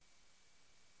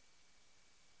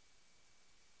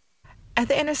at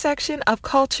the intersection of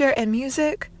culture and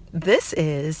music? This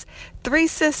is Three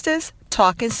Sisters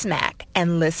Talking Smack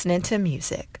and Listening to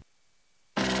Music.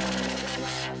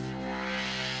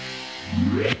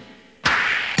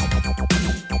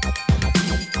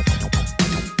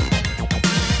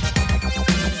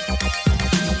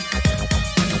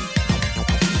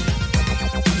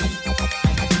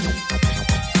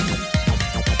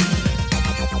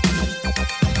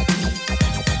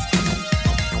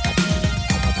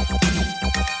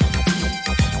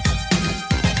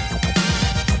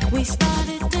 We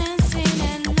started dancing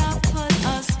and love put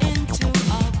us into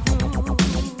a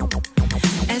groove.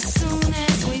 As soon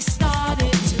as we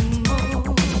started to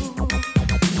move,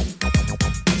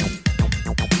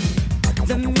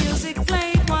 the music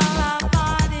played while our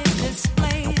bodies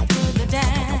displayed through the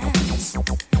dance.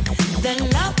 Then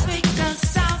love picked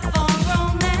us out for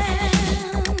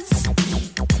romance.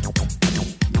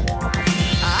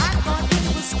 I thought it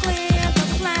was clear the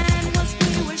plan was we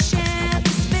would share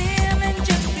this feeling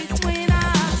just between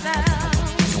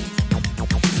ourselves.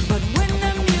 But when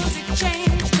the music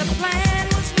changed, the plan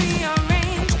was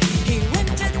rearranged. He went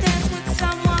to dance with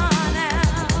someone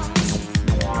else.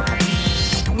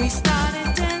 We started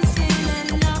dancing and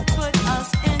love put us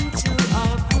into a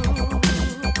groove.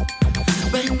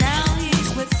 But now he's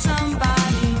with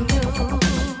somebody new.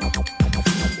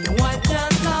 What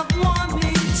does love want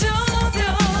me to do?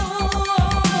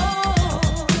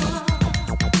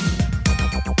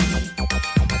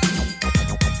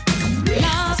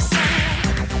 Love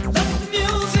said, let the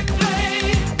music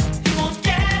play. You won't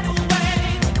get away.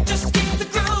 Just keep the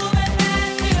groove and then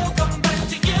he'll come back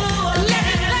to you. Let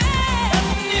it play. Let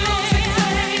the music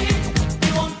play.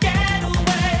 You won't get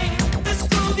away. This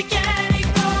groove you can't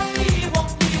ignore. He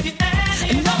won't leave you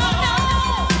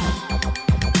anymore.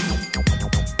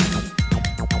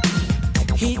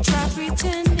 He tried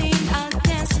pretending our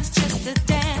dance is just a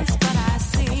dance, but I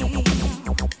see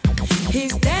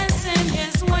he's dancing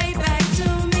his way back to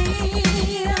me.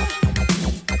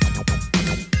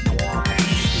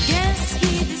 Yes,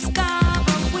 he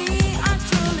discovered we are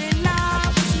truly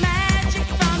love. It's magic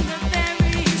from the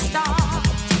very start.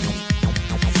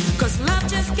 'Cause love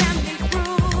just can't be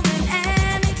proven,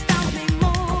 and it don't be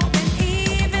moving,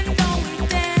 even though we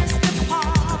danced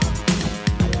apart.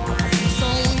 So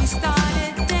we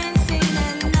started dancing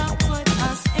and love put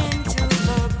us into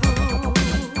the groove.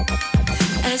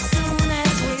 As soon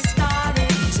as we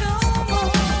started to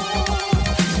move,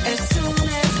 as soon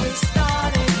as we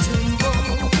started to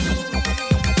move,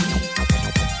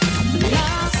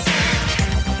 love said,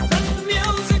 let the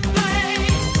music play.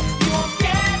 You won't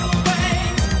get away.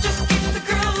 Just keep the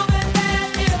groove and then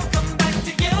he'll come back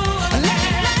to you. Let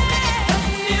the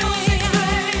music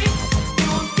play. You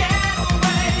won't get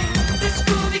away. This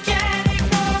groove you can't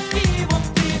ignore. He won't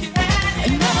leave you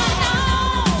anymore.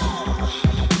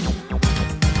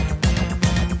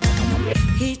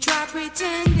 He tried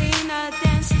pretending a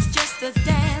dance is just a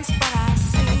dance, but I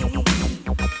see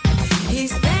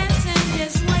he's dancing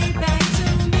his way back to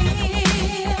me.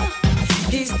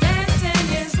 He's dancing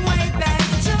his way back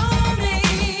to me.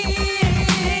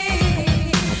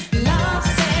 Love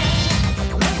said,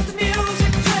 let the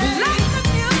music play. Let the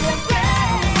music play.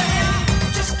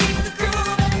 Just keep the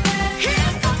groove and then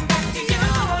he'll come back to you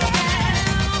again.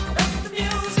 Let the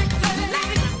music play. Let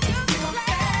the music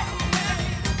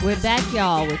play. We're back,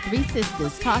 y'all, with Three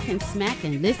Sisters Talking Smack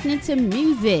and Listening to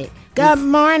Music. Good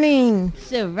morning.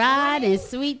 Sherrod and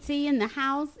Sweet Tea in the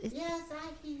house. Yes,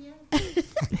 I hear.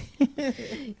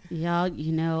 Y'all,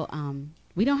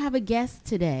 we don't have a guest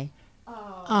today.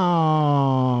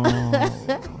 Oh,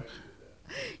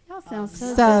 Y'all sound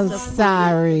so so disappointed.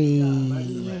 sorry.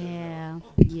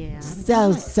 Yeah.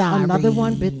 So sorry. Another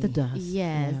one bit the dust.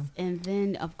 Yes. Yeah. And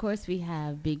then, of course, we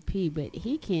have Big P, but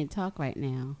he can't talk right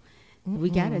now. We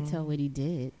got to tell what he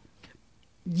did.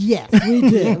 Yes, we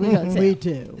do. We gonna tell. We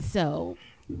do. So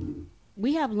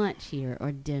we have lunch here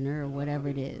or dinner or whatever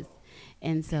it is.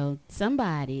 And so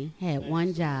somebody had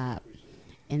one job,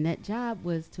 and that job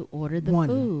was to order the One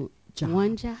food. job.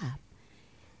 One job.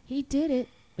 He did it,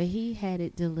 but he had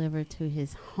it delivered to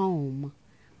his home,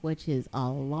 which is a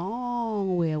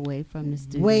long way away from the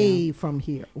studio. Way from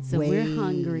here. So way. we're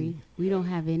hungry. We don't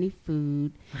have any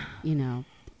food,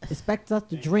 Expect us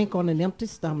to drink on an empty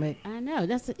stomach. I know.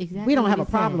 That's exactly We don't what have he a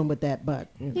problem said. with that, but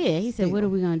Yeah, he said, what are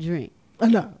we going to drink?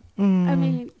 No. I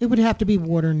mean, It would have to be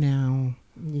water now.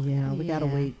 Yeah, we gotta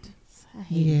Yeah. wait. I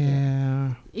hate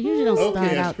Yeah. It usually don't Okay,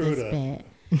 start I out screwed this up. bad.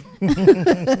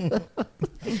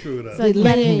 Screwed up. So get it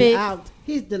Delaying fixed. out.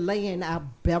 He's delaying our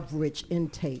beverage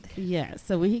intake. Yeah,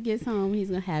 so when he gets home, he's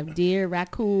going to have deer,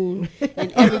 raccoon,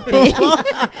 and everything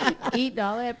eating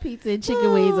all that pizza and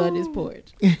chicken wings on his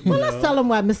porch. Well, let's tell him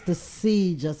why Mr.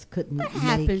 C just couldn't What make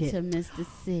happened it. to Mr.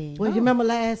 C? Well, you remember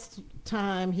last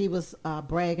time he was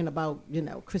bragging about,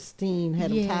 Christine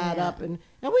had him tied Yeah. up, and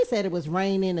we said it was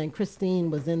raining, and Christine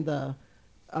was in the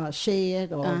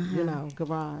shed or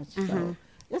garage. So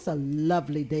it's a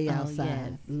lovely day outside.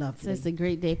 yes. Lovely. So it's a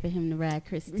great day for him to ride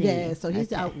Christine. Yeah, so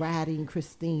he's Okay. out riding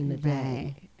Christine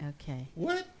today. Right. Okay.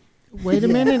 What? Wait a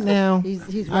minute now. He's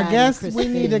I riding guess we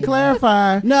need to Christine.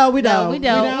 clarify. No, we No, don't. we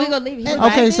don't. We're gonna leave him.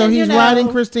 Okay, right so there, he's you know. riding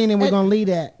Christine, and we're gonna leave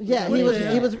that. Yeah, What he the was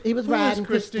hell? riding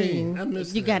Where's Christine. I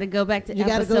missed You that. got to go back to You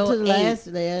got to episode go to the 8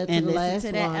 last there to and the listen last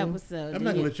to that one. episode. I'm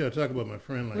not gonna let y'all talk about my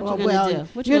friend like Well, you gonna do?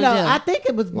 What you gonna do? I think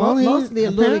it was Well, mostly a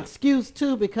little apparent- excuse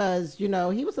too, because he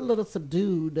was a little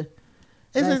subdued.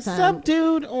 Is it last time.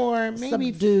 subdued or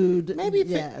maybe Subdued? Maybe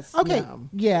yes. Okay, no.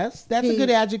 yes, that's a He- good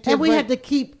adjective. And we but had to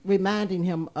keep reminding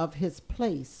him of his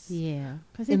place. Yeah,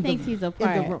 because he In the- thinks he's a in the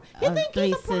part room. He of think Three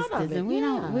he's a part of Sisters, it, and we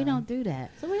yeah. don't do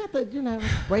that. So we have to,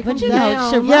 break But him you know,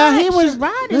 down. Sherrod, Yeah, he was-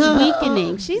 Sherrod is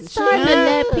weakening. She's starting to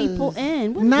let is. people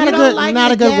in. What Not We a don't good, like not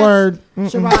the a good guests. word.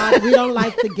 Sherrod, we don't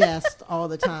like the guest all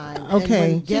the time. And Okay.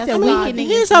 when She guests said are- weakening.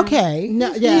 He's okay.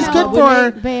 No, He's yeah, good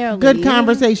when for barely, good yeah.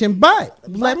 conversation. But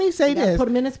let me say you gotta this: put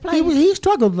him in his place. he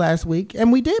struggled last week,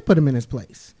 and we did put him in his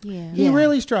place. Yeah. He Yeah.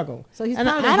 really struggled. So he's And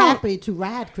probably I don't- happy to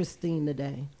ride Christine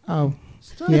today. Oh,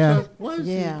 Stop Yeah. it. Why is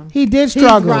Yeah. he did He's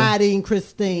struggle. riding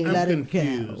Christine. I'm Let him go.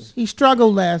 confused. He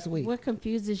struggled last week. What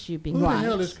confuses you, Big Who the Right.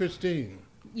 hell is Christine?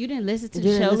 You didn't listen to You the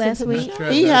didn't show listen last to the week? show?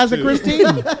 Tried He that has a too.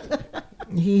 Christine.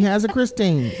 He has a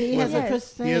Christine. He has a Yes.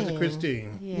 Christine. He has a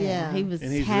Christine, Yeah. He was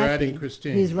and he's happy. riding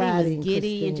Christine. He's He riding was giddy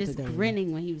Christine and just today.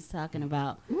 grinning when he was talking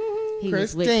about he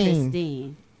was with Christine.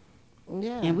 Christine.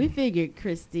 Yeah. And we figured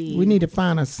Christine. We need to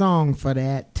find a song for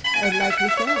that. And like we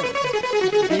said.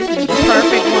 this is the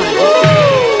perfect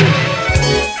one.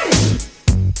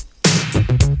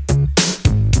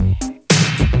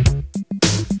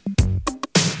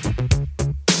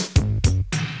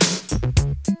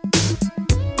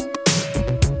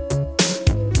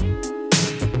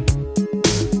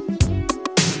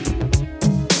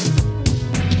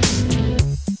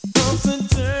 Toss and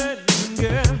turning,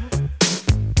 girl.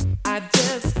 I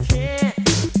just can't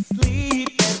sleep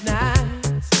at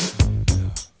night.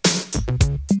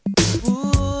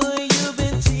 Ooh, you've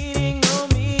been cheating.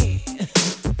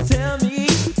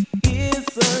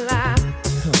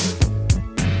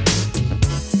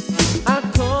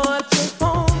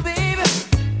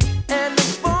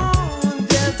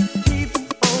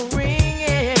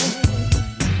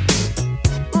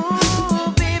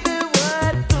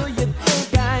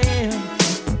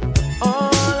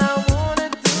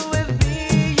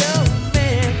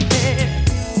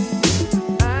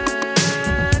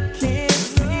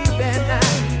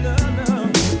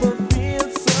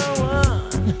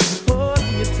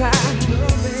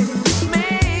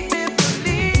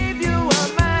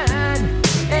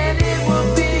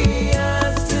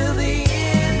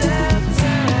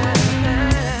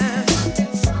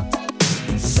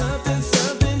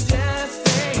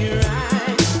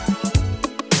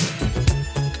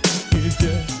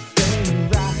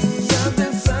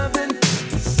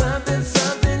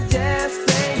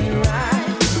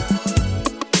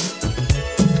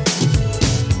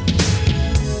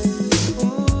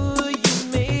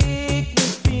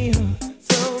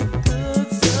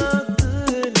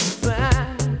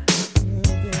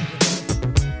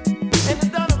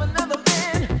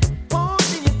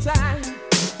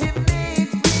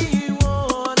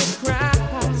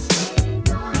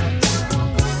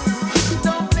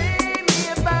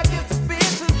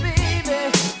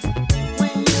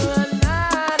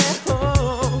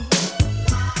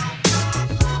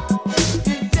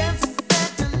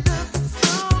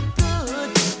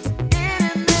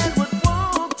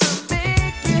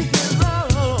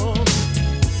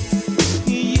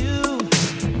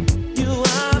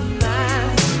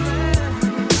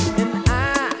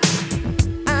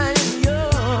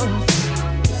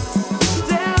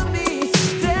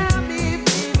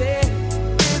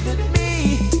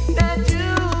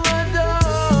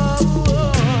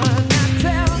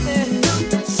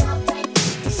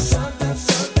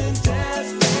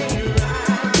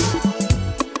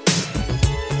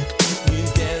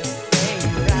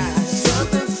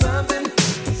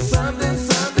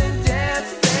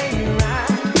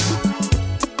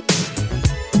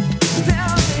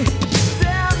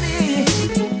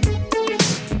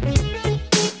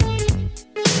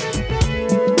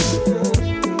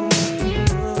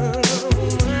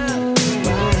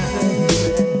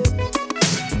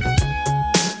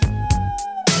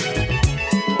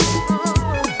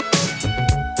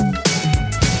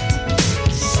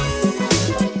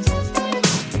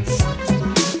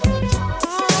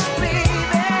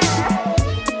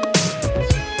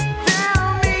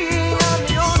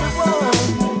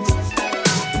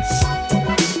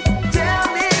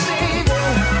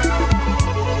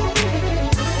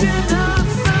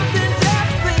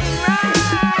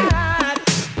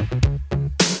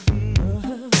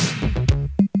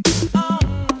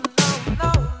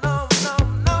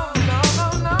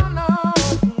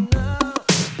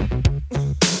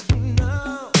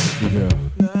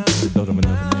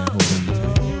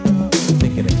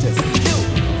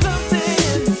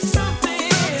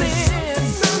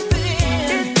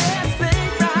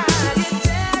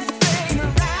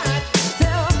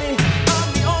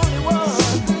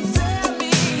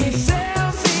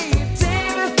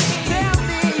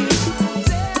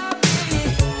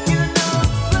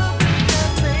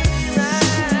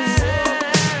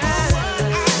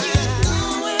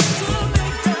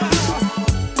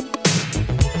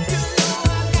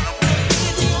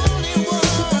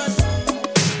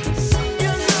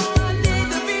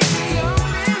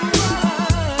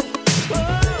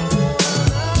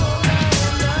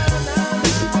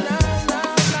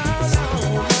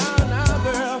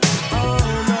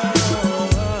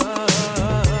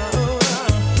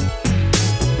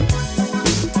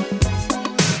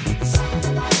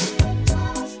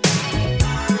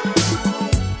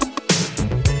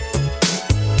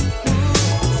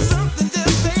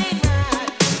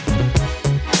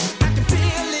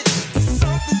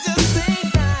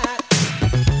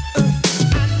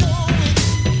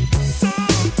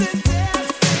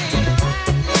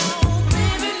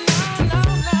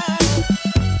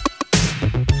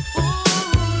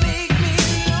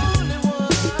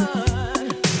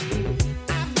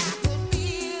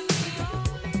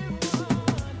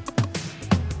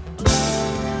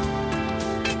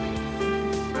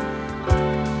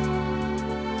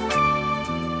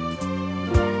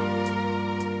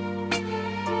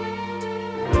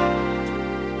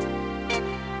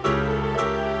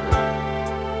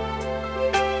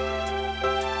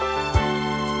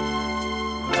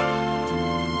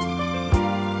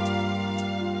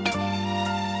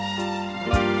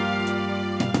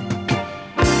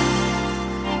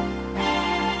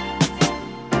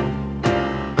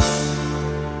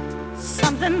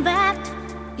 Something that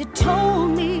you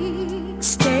told me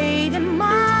stayed in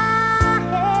my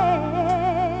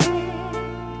head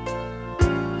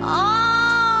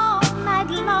all night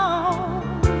long.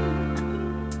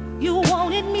 You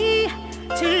wanted me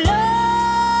to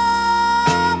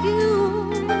love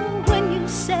you when you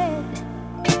said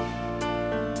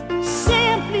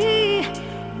simply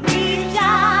reach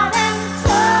out and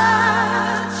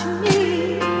touch me.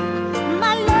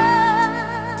 My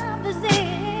love is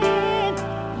in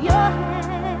your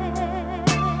hand.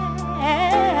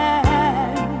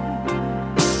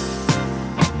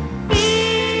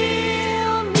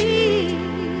 Feel me.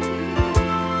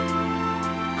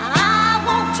 I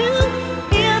want to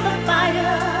feel the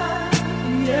fire.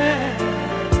 Yeah.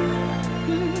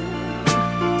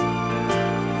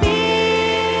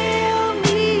 Feel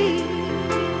me.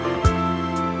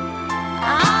 I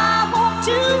want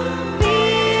to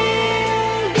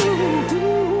feel you.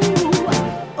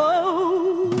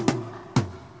 Oh.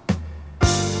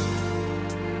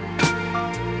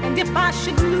 And if I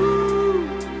should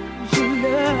lose your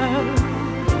love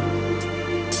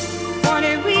for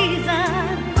any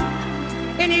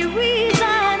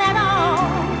reason at all,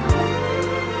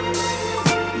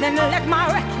 then let my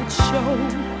record show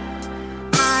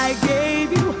I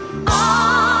gave you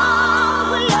all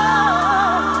the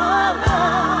love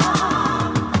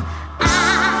I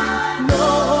know.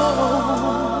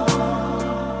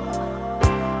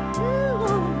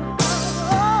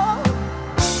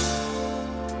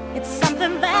 It's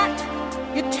something that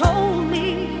you told me.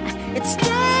 It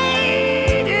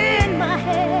stayed in my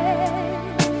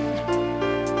head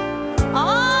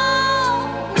all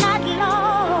night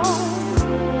long.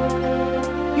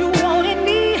 You wanted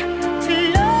me to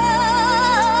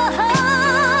love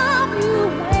you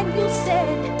when you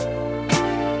said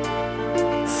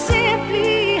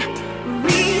simply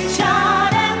reach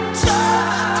out and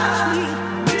touch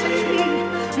me.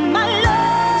 My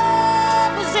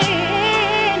love is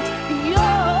in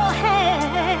your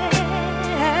hand.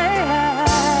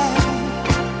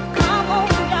 Come on,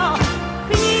 y'all,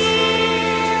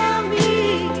 feel me.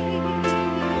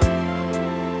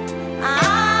 I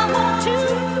want to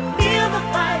feel the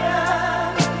fire.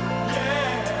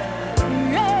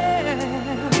 Yeah.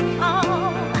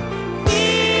 Oh,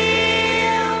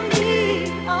 feel me.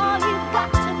 All you got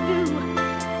to do.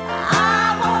 I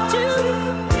want to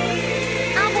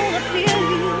feel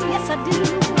you. Yes, I do.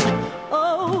 Oh.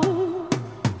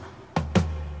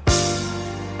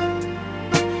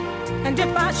 And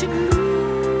if I should lose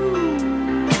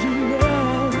you,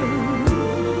 love,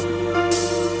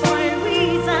 for any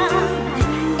reason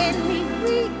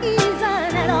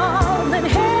at all, then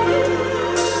hey,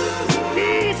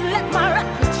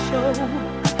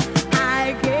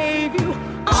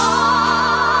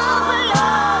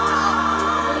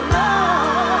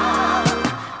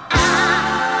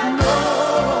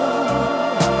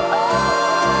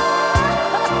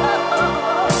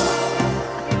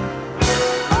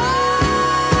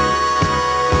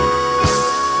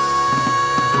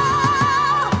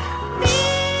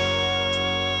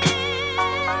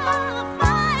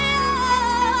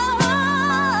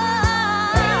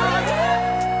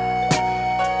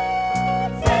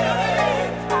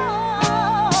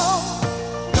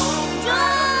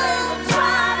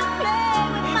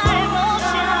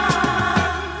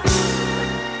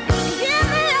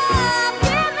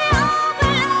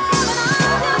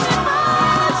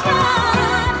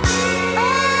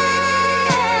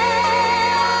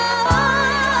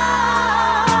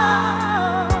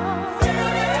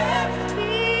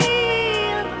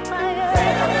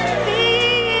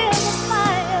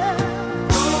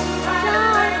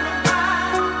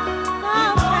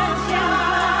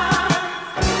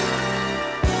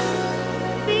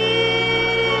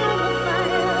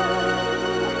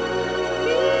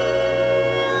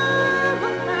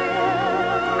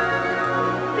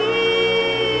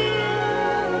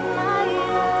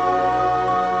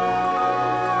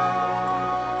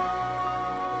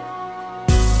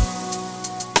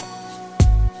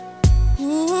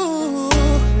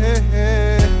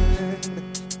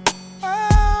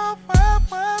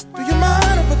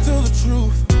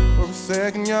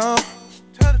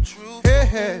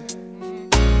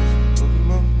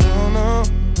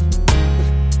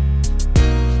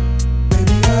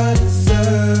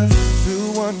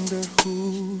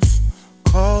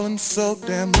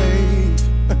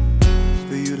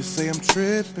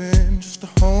 tripping, just a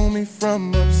homie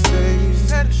from upstate.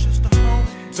 Said it's just a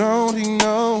homie. Don't he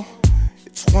know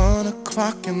it's 1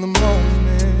 o'clock in the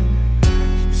morning?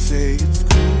 You say it's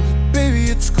cool, baby,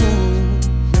 it's cool.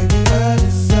 Maybe I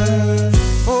deserve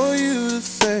for you to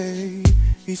say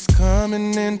he's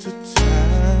coming into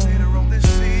town later on this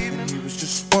evening. And he was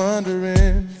just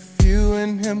wondering if you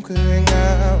and him could hang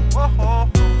out. Whoa.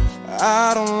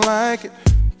 I don't like it,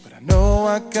 but I know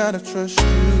I gotta trust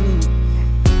you.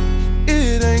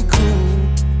 It ain't cool,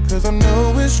 cause I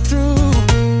know it's true.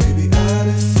 Maybe I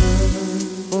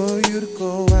deserve for you to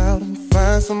go out and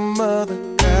find some other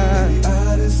guy. Maybe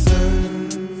I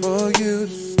deserve for you to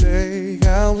stay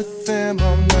out with them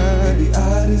all night. Maybe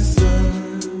I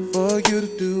deserve for you to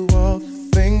do all the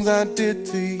things I did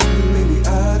to you. Maybe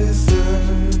I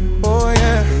deserve, oh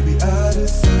yeah. Maybe I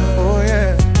deserve, oh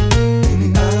yeah.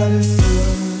 Maybe I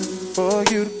deserve for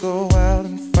you to go out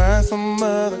and find some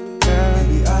other guy.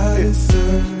 Maybe I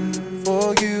deserve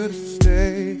for you to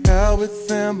stay out with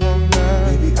them all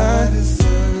night. Maybe I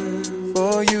deserve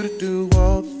for you to do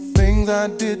all the things I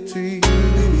did to you.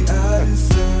 Maybe I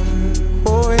deserve,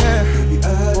 oh yeah. Maybe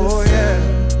I deserve, oh yeah.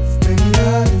 Maybe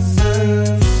I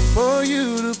deserve for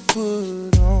you to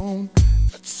put on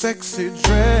that sexy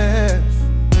dress,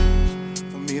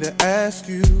 for me to ask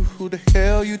you who the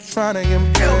hell you tryna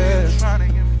impress,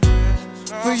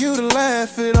 for you to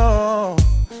laugh it off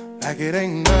like it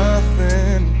ain't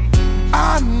nothing.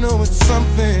 I know it's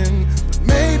something, but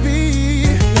maybe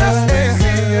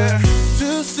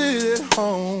to sit at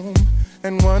home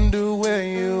and wonder where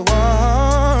you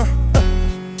are.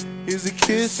 Is it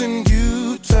kissing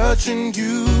you, touching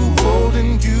you,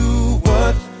 holding you?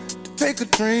 What? To take a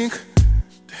drink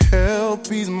to help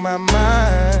ease my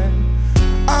mind.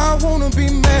 I wanna be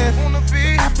mad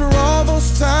after all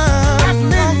those times.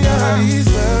 Maybe I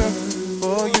deserve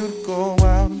for you to go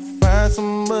out and find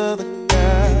some other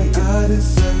guy. Maybe I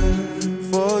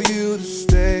deserve for you to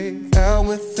stay out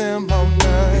with them all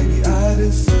night. Maybe I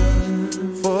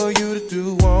deserve for you to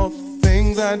do all the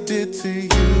things I did to you.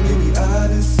 Maybe I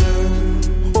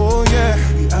deserve, oh yeah,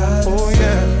 maybe I deserve, oh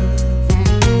yeah.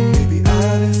 Maybe I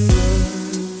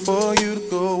deserve for you to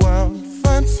go out and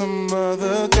find some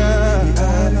other guy. Maybe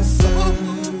I deserve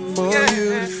for you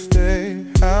to stay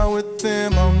out with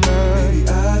them all night. Maybe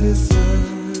I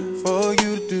deserve for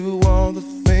you to do all the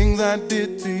things I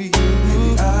did to you.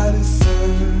 Maybe I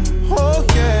deserve, oh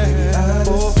yeah, maybe I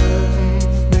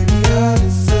deserve, maybe I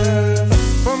deserve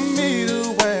for me to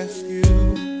ask you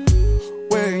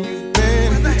where you've been.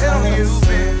 Where the hell you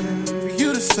been? For you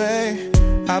to say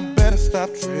I better stop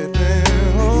tripping.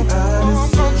 Oh,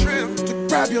 I'm gonna trip to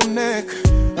grab your neck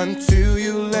until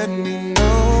you let me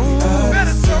know.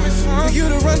 Better tell me something. For you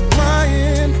to run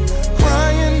crying,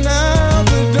 crying out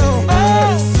the door.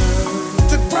 Oh,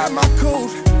 to grab my coat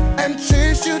and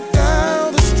chase you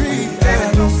down the street.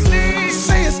 Baby, don't sleep.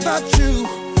 Say it's not you,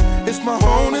 it's my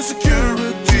own insecurity.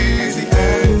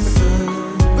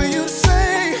 For you to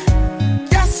say,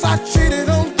 yes, I cheated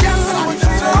on you. Yes, I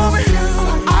told me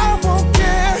I won't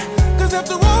care, cause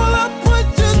after all I put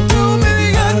you through, maybe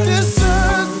I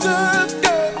deserve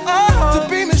to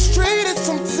be mistreated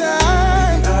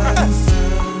sometimes,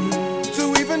 to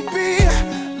even be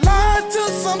lied to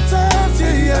sometimes.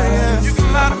 Yeah. You can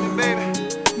lie to me, baby.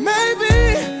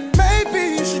 Maybe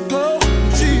you should go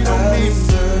cheat on me.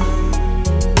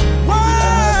 Why?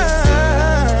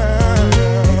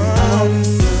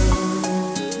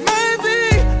 Maybe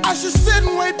I should sit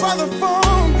and wait by the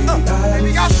phone.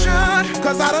 Maybe I should,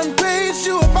 cause I done paged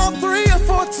you about 3 or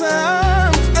 4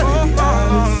 times.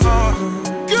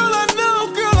 Girl, I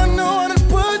know I done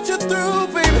put you through,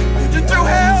 baby. Put you through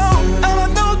hell. And I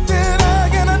know that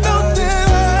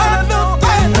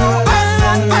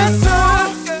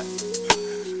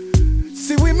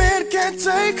see, we men can't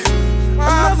take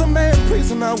another man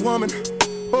pleasing our woman.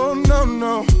 Oh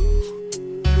no.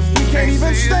 We can't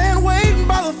even stand waiting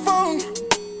by the phone.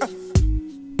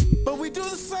 But we do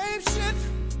the same shit.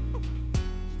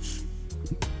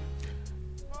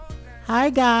 Hi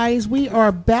guys, we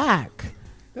are back.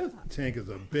 That tank is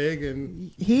a big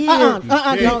and He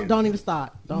Don't even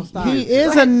start. Don't start. he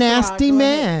is a nasty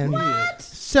man. what?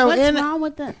 So What's in wrong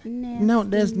with the nasty no,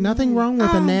 there's nothing wrong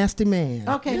with a nasty man.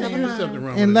 Okay, never There's something mind.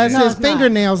 wrong Unless with his it's not.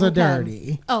 fingernails are Okay.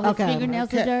 dirty. Oh, his Okay.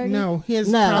 fingernails are dirty? No, his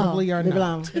No, probably are leave it not.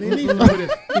 alone. it. He needs to put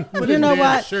his You know damn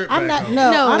what? shirt I'm back not. on.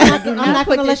 No, No, I'm do not not going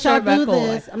put to this let y'all shirt back do on.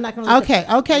 this. I'm not going to.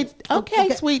 Okay,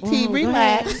 sweet tea, Go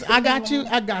relax. I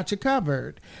got you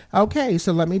covered. Okay,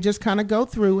 so let me just kind of go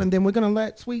through, and then we're gonna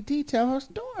let Sweet Tea tell her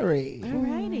story.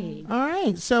 Alrighty. All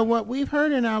right. So what we've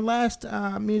heard in our last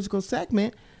musical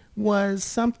segment was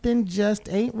 "Something Just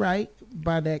Ain't Right"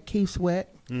 by that Keith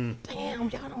Sweat Damn,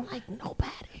 y'all don't like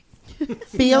nobody.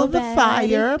 Feel the Nobody.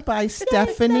 Fire by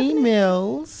Stephanie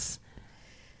Mills.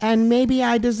 And Maybe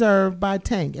I Deserve by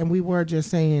Tank. And we were just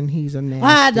saying he's a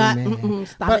nasty man.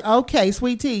 Stop But it. okay,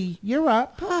 Sweet Tea, you're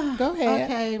up. Go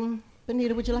ahead. Okay,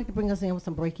 Benita, would you like to bring us in with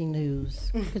some breaking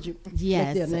news? Could you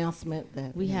Yes. make the announcement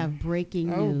that We have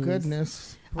breaking Oh, news.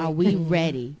 goodness. Are we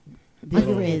ready? This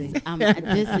you is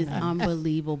this is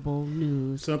unbelievable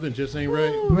news. Something just ain't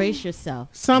right. Brace yourself.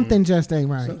 Something just ain't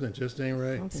right. Something just ain't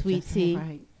right. Something Sweet just tea. ain't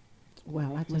right.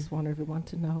 Well, I just want everyone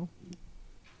to know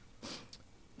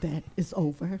that it's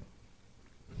over.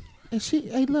 Is she?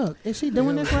 Hey, look. Is she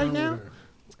doing this right now?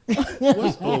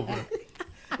 What's over?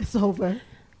 It's over.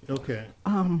 Okay.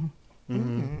 I'm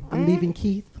leaving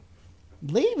Keith.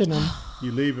 Leaving him.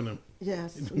 You leaving him.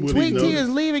 Yes. Will he Sweet know Tea that? is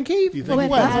leaving Keith. You For think he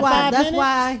what, will? That's for why. 5 That's minutes?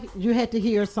 why you had to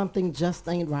hear something just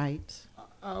ain't right.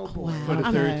 Oh boy. For the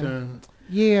I third know. time.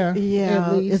 Yeah. Yeah,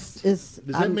 At least. it's.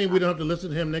 Does that mean we don't have to listen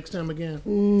to him next time again?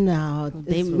 No,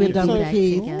 They we're might done do with that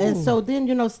Keith. together. And so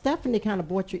then, Stephanie kind of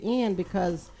brought you in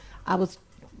because I was,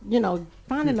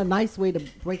 finding a nice way to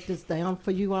break this down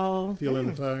for you all. Feeling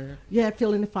the fire? Yeah,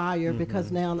 feeling the fire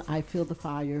because now I feel the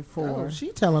fire for Oh, she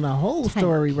telling a whole Tank.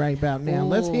 story right about now.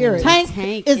 Let's Ooh. hear it. Tank,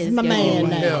 Tank is is my your man Oh,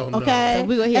 now. hell no. Okay, So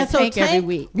we gonna hear and so Tank every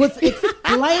week. was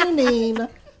explaining.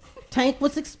 Tank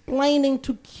was explaining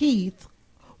to Keith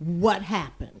what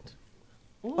happened.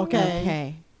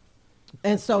 Okay.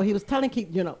 And so he was telling Keith,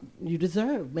 you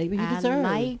deserve. Maybe he I deserved.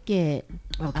 like it.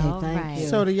 Okay, All thank right. you.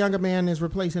 So the younger man is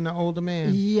replacing the older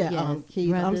man. Yeah, Yes,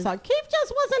 Keith. I'm brothers. sorry. Keith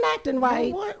just wasn't acting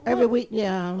right what- every week.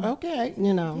 Yeah. Okay.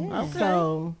 Yeah.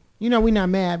 So We're not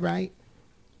mad, right?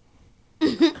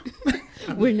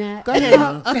 We're not. Go ahead.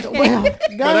 well, Go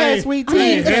But ahead, Sweet I Tea.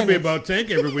 ain't happy about Tank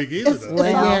every week either. It's- though. Well,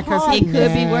 It's yeah, because hard. It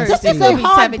could be worse. this It is could a be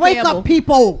hard Tevin breakup, Campbell.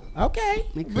 people. Okay.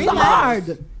 It could It's be hard.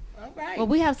 All right. Well,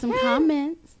 we have some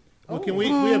comments. Well, can we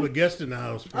have a guest in the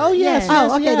house first? Oh, yes. Yes.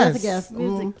 yes, Oh, okay, yes. that's a guess.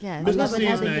 Music guest. Mr. Love C's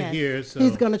having not guests. here, so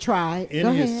He's gonna try. in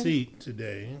Go his ahead. seat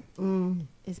today.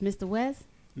 Is Mr. West?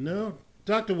 No,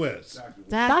 Dr. West.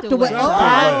 Dr. West.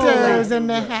 Dr. Doctors in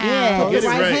the house. Yeah. Put Get the it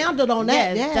right right. handle on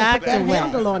that. Yes, Yeah, put that Dr. West.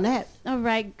 handle on that. All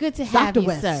right. Good to have Dr. you,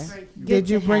 West. sir. Good Did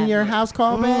you to bring have your you. house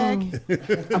call bag?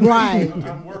 Right.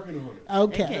 I'm working on it.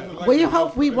 Okay. We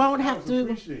hope we won't have to.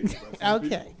 Appreciate it.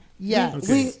 Okay. Yes.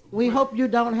 Okay. We hope you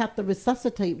don't have to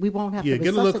resuscitate. We won't have Yeah, to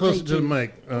get a resuscitate little closer to the you.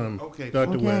 mic, Okay.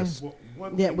 Dr. Okay. West. Well,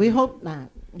 one Yeah, thing we that- hope not.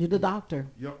 You're the doctor.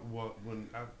 Yeah, well, when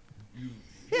you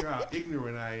hear how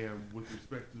ignorant I am with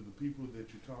respect to the people that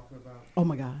you're talking about. Oh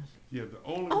my gosh. Yeah, the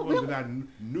only Oh, one really? that I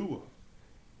knew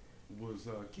of was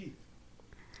Keith.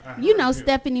 I You heard know him.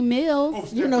 Stephanie Mills. Oh,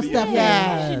 You know Stephanie. Stephanie.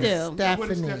 Yeah, she Yes. do. What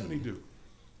does Stephanie. Stephanie do?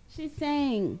 She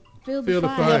sang "Feel Feel the the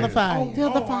Fire." Fire. Feel the fire.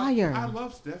 Feel the I fire.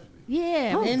 love Stephanie.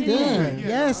 Yeah, Oh, we Indeed. did. Yeah,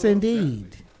 Yes, I love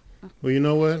indeed. Well, you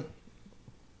know what?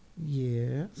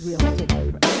 Yes. We'll take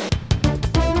it.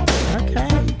 Okay.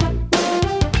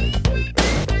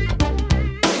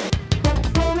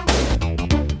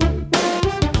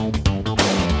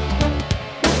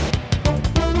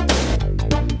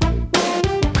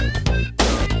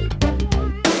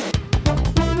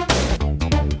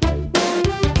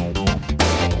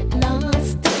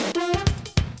 Lost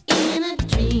in a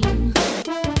dream.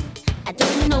 I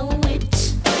don't know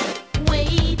which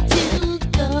way to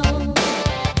go.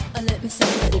 Let me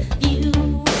say,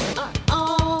 you are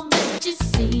all that you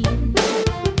seem.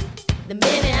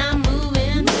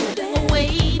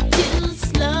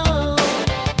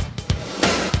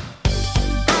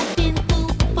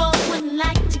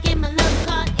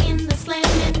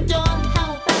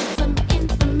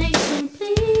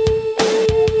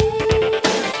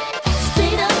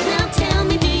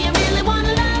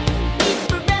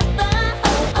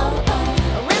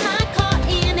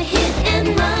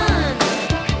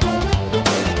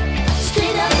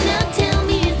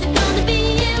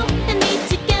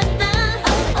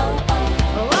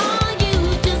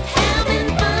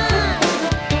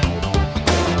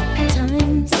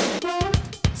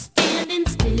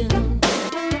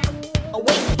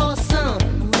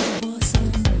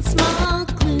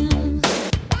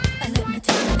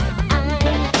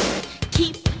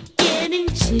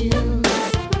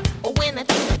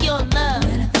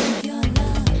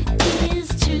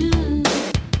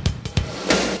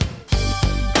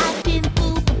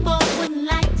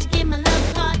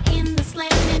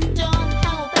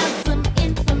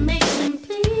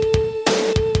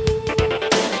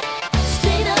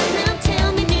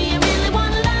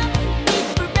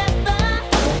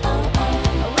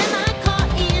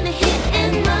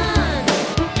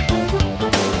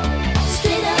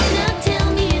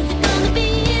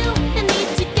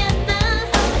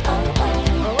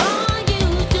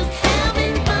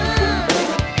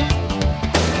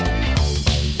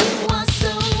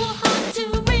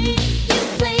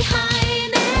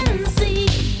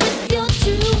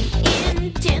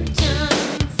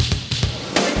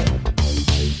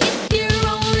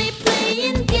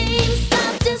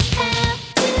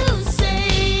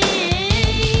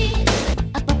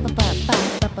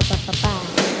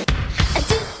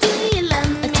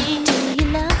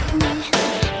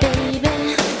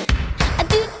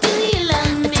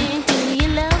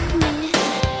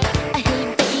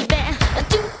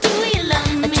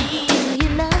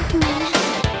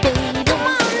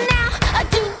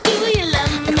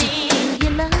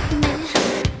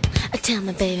 Tell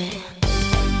me, baby.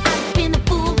 I've been a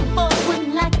fool before,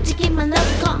 wouldn't like to keep my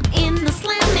love caught in the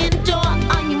slamming door.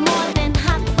 Are you more than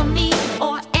hot for me,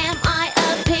 or am I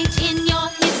a page in your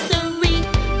history?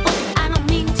 Oh, I don't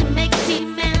mean to make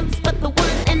demands, but the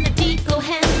word and the deed go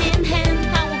hand in hand.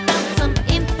 How about some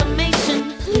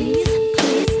information, please,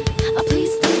 please,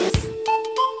 please, please?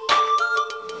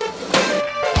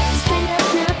 Straight up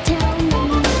now, tell me.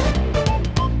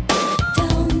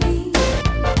 Tell me.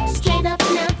 Straight up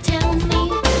now, tell me.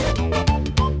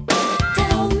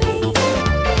 Tell me.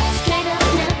 Straight up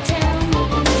now, tell me.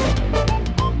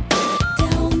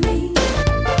 Tell me.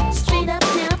 Straight up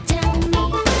now, tell me.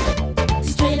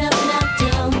 Straight up now,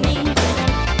 tell me.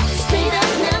 Straight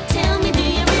up now, tell me. Do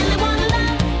you really wanna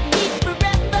love me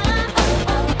forever?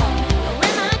 Or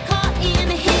am I caught in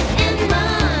a hit and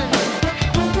run?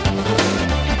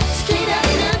 Straight up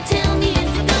now, tell me.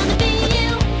 Is it gonna be you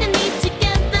and me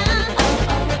together?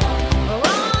 Or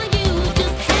are you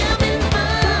just having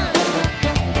fun?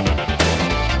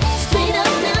 Straight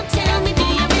up now, tell me. Do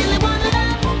you really wanna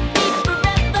love me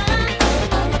forever?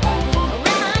 Or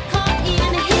am I caught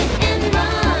in a hit and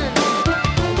run?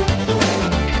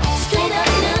 Straight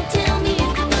up now, tell me.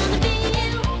 Is it gonna be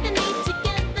you and me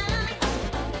together?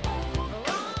 Or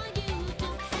are you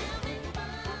just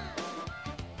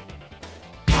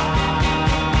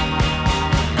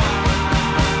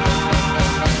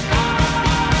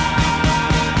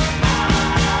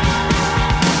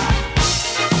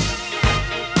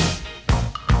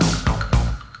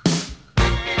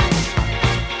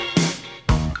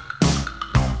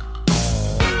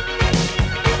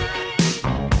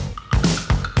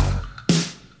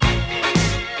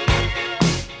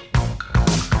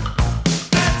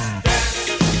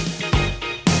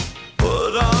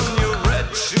Put on your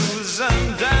red shoes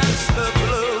and dance the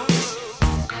blues.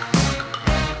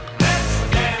 Let's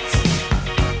dance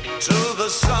to the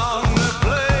song they're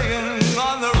playing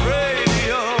on the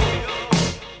radio.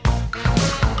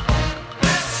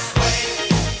 Let's sway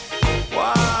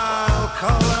while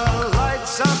color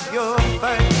lights up your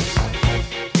face.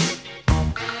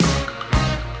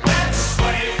 Let's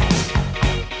sway,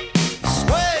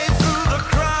 sway through the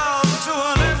crowd to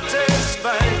an empty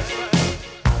space.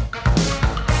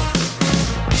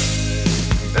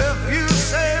 If you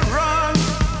say run,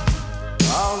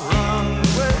 I'll run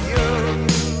with you.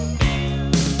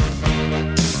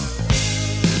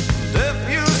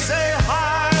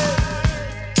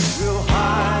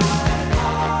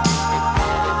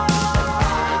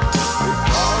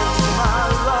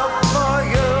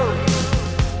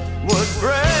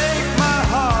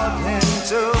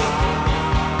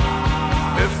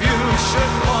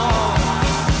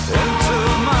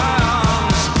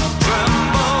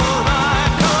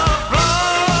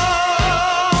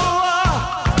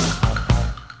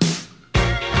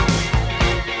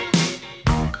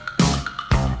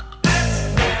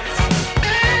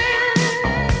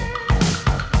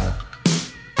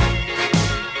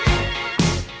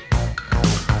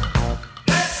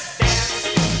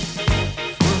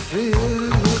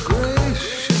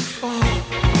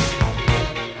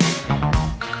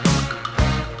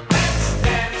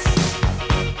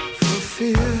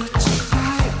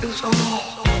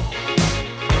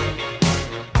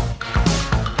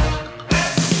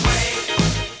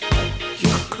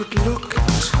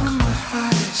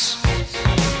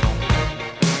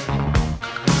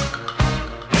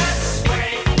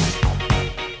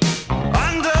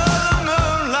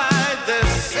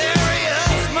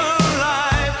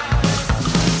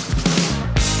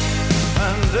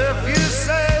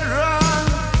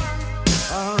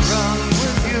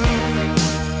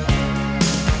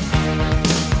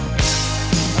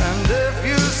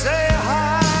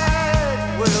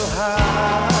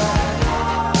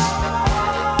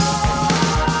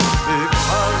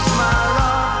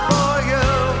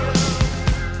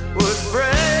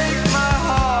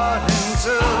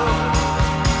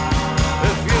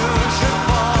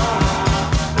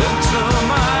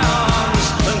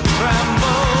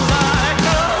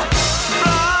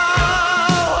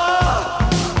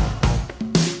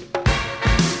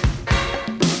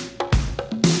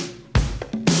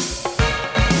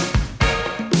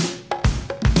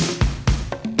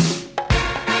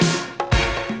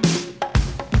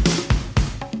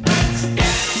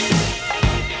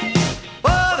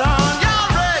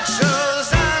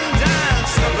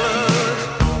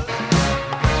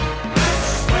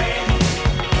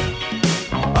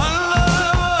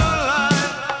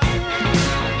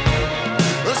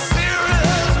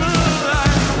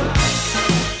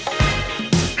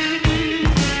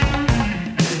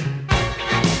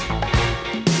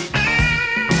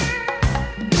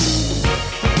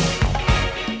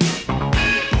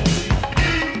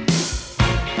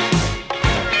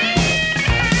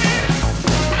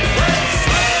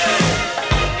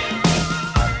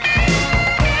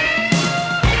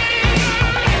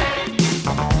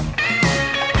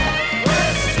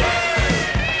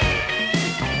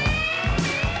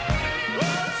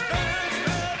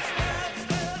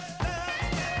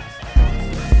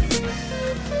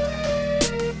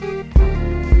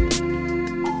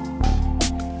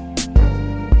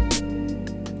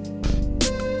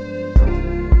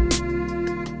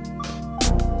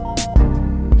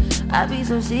 I be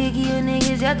so sick of you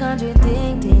niggas, you're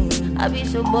contradicting. I be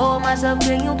so bold myself,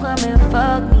 can you come and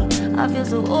fuck me? I feel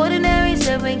so ordinary,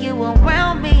 said when you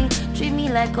around me. Treat me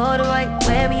like all the right,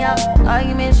 wear me out.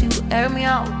 Arguments, you air me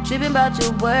out. Tripping about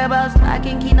your whereabouts. I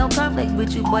can't keep no conflict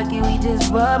with you, boy, can we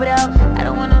just rub it out? I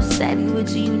don't want no savvy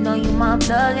with you, you know you my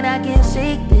thug. And I can't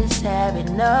shake this habit,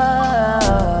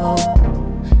 no.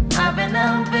 I've been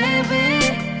out, baby.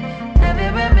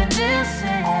 Heavy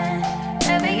reminiscing.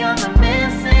 Heavy on the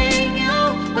missing. You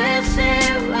wish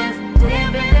it was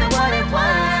different than what it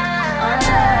was.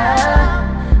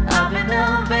 I've been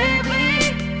out,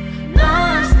 baby.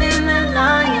 Lost in the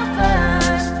lion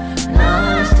first.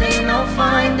 Lost, ain't no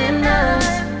finding us.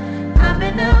 I've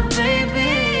been out,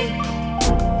 baby.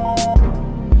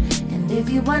 And if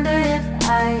you wonder if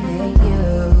I hate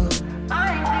you, I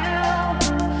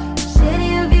do.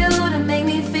 Shitty of you to make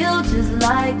me feel just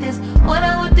like this. What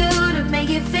I would do to make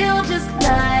you feel just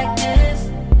like this.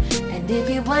 And if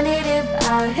you wondered if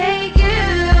I hate you,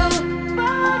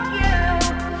 fuck you.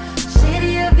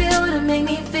 Shitty of you to make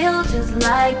me feel just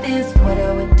like this. What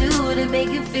I would do to make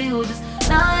you feel just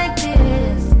like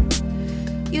this.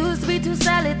 Used to be too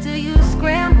solid till you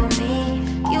scramble me.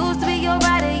 Used to be your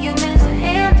rider, you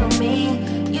mishandle me.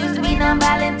 Used to be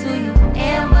non-violent till you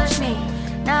ambush me.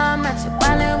 Now I'm at your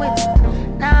violent with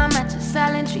you. Now I'm at your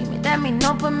silent treatment. That mean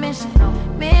no permission.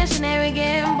 Missionary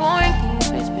getting boring. Can you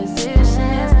switch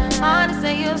positions? Hard to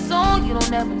say your soul, you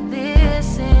don't ever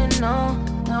listen. No,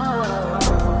 no.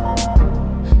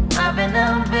 I've been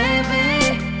out,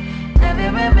 baby. Heavy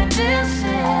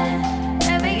reminiscing.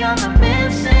 Heavy on the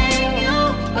missing. You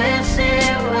wish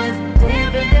it was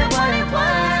different than what it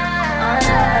was.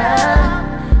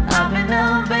 I've been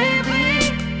out, baby.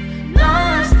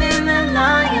 Lost in the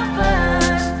lion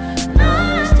first.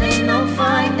 Lost, ain't no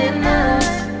finding us.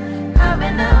 I've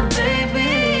been out,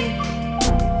 baby.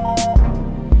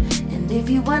 And if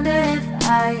you wonder if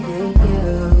I hate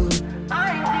you, I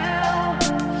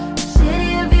do.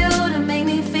 Shitty of you to make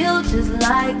me feel just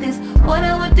like this. What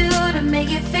I would do to make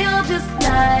you feel just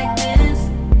like this.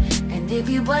 And if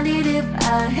you wondered if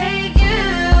I hate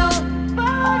you,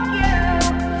 fuck you.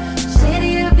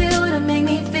 Shitty of you to make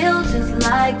me feel just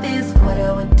like this. What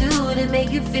I would do to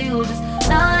make you feel just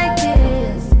like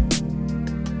this.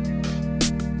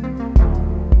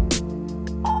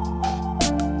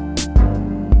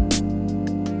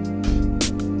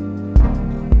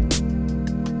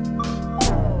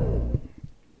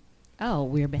 Oh,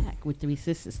 we're back with Three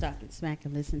Sisters Talking Smack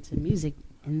and Listen to Music.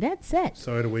 And that's it.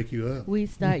 Sorry to wake you up. You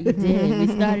did. We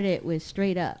started it with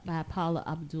Straight Up by Paula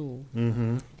Abdul.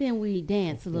 Mm-hmm. Then we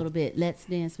danced a little bit. Let's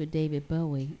Dance with David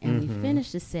Bowie. And we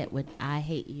finished the set with I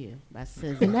Hate You by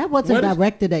SZA. And that wasn't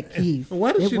directed at Keith.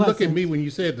 Why did she look at me when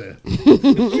you said that?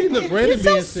 She looked right You're at me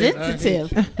so and said,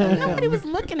 sensitive. Nobody was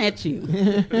looking at you.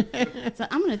 So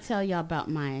I'm going to tell y'all about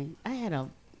I had a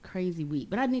crazy week,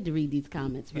 but I need to read these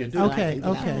comments first. Yeah, so I can get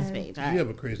off this page. All You right. have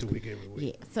a crazy week every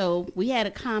week. Yeah. So we had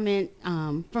a comment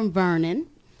from Vernon.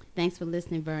 Thanks for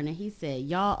listening, Vernon. He said,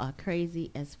 y'all are crazy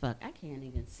as fuck. I can't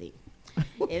even see.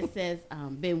 It says,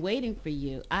 been waiting for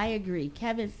you. I agree.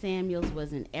 Kevin Samuels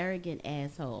was an arrogant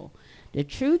asshole. The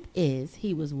truth is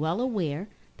he was well aware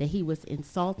that he was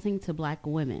insulting to black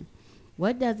women.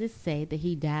 What does it say that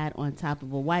he died on top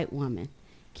of a white woman?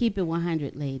 Keep it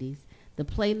 100, ladies. The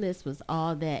playlist was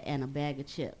all that and a bag of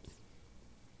chips.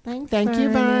 Thank you,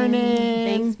 Vernon.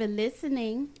 Thanks for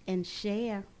listening and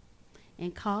share.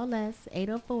 And call us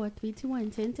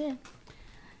 804-321-1010.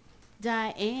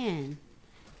 Diane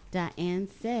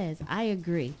says, I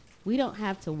agree. We don't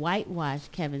have to whitewash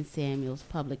Kevin Samuels'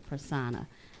 public persona.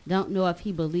 Don't know if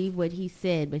he believed what he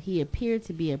said, but he appeared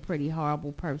to be a pretty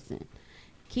horrible person.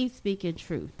 Keep speaking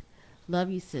truth. Love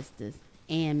you, sisters.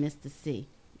 And Mr. C.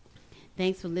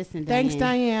 Thanks for listening, Diane. Thanks,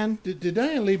 Diane. Did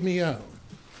Diane leave me out?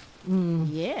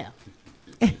 Yeah.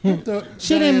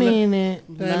 She didn't mean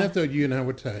it. Diane, I thought you and I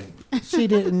were tight. She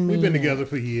didn't mean We've been it. together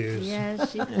for years. Yeah,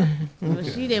 she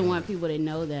didn't want people to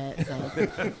know that. So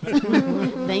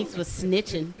thanks for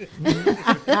snitching.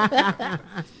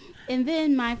 And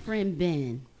then my friend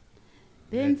Ben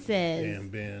says, Damn,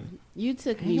 Ben. You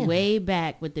took me way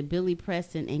back with the Billy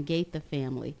Preston and Gaither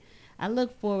family. I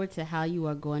look forward to how you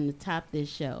are going to top this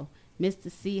show.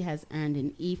 Mr. C has earned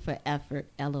an E for effort,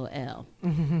 LOL.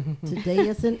 Today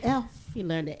is an F. He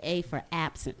learned an A for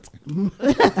absent.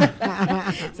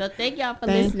 So thank y'all for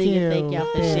listening and thank y'all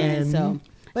for sharing. So,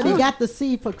 but he got the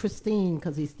C for Christine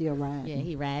because he's still riding. Yeah,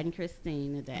 he riding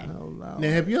Christine today. Oh, Lord.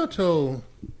 Now, have y'all told,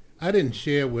 I didn't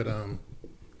share with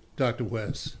Dr.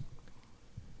 West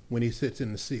when he sits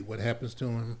in the seat what happens to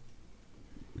him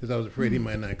because I was afraid he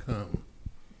might not come.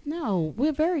 No,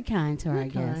 we're very kind to our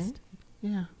guest.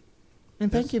 Yeah.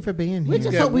 And thank you for being We here.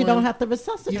 just got hope we one- don't have to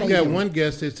resuscitate You got him. one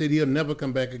guest that said he'll never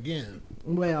come back again.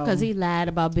 Well, Because he lied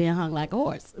about being hung like a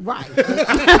horse. right.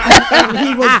 And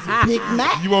he was Big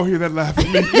Mac. You won't hear that laugh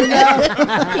from me.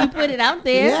 He put it out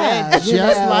there. Yeah,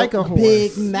 Just like a horse.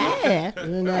 Big Mac. Yeah.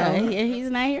 You know. Yeah, he's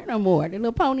not here no more. The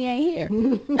little pony ain't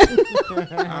here.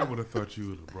 I would have thought you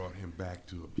would have brought him back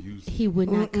to abuse him. He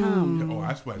would not come. Oh,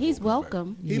 that's why He's won't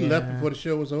come welcome. He left before the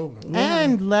show was over.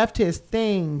 And left his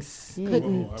things.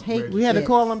 Couldn't Oh, I'm take ready. We had to it.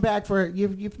 call him back for you're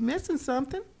missing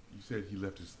something. back. You said he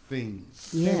left his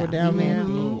things. Yeah. They were down there.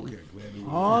 Oh, okay, glad it was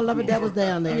All of it that was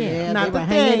down there. Yeah, Not they the were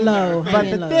hanging things, low. but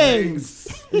hanging the low.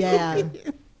 things. Yeah.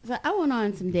 So I went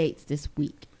on some dates this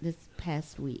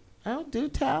past week. Oh, do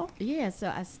tell. Yeah,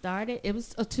 so I started, it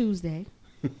was a Tuesday.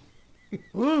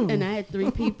 And I had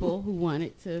 3 people who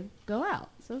wanted to go out.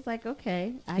 So it's like,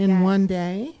 okay. In one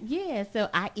day. Yeah, so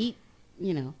I eat,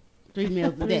 3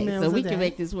 meals a 3 day. meals So a we day. can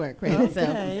make this work, right? Okay.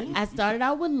 So I started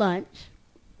out with lunch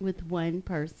with one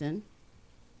person,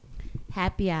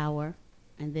 happy hour,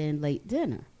 and then late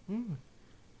dinner.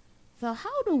 So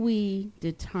how do we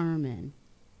determine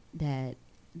that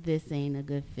this ain't a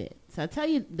good fit? So I'll tell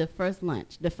you the first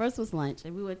lunch. The first was lunch,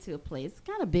 and we went to a place,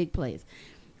 kind of big place.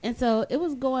 And so it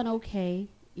was going okay,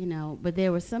 but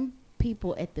there were some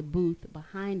people at the booth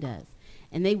behind us,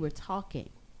 and they were talking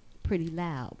pretty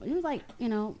loud. But it was like,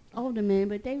 older men,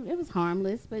 but it was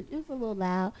harmless, but it was a little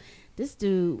loud. This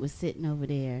dude was sitting over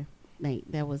there, like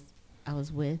I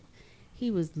was with.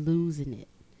 He was losing it.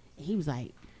 He was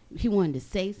like, he wanted to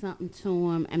say something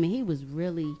to him. I mean, he was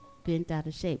really bent out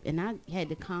of shape. And I had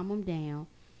to calm him down.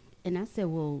 And I said,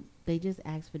 well, they just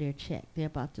asked for their check. They're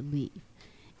about to leave.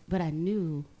 But I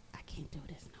knew I can't do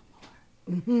this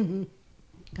no more.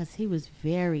 Because he was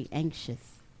very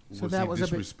anxious. So was that he was a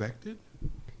bit- disrespected?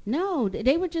 No,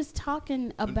 they were just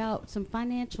talking about some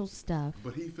financial stuff.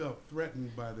 But he felt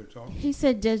threatened by their talking. He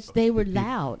said just they were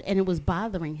loud and it was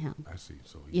bothering him. I see.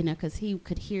 So he, Because he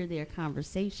could hear their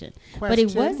conversation. Question, but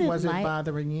it wasn't was like it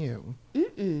bothering you?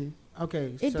 Mm-mm.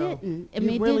 Okay, It so didn't. I you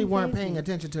mean, it really didn't weren't faze paying me.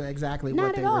 attention to exactly Not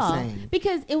what they at were all. saying.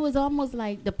 Because it was almost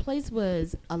like the place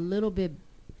was a little bit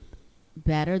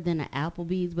better than an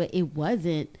Applebee's, but it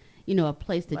wasn't, a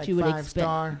place that Like you would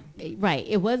 5-star? expect. Right.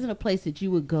 It wasn't a place that you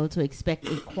would go to expect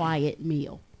a quiet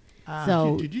meal. Ah.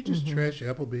 So Did you just trash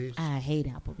Applebee's? I hate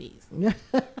Applebee's.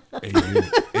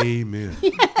 Amen.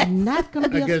 Not going to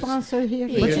be I a guess- sponsor here.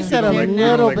 But I you guess said don't a like, you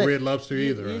little don't like bit. Red Lobster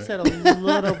either, You right? said a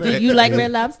little Do bit. you like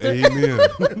Red Lobster? Amen.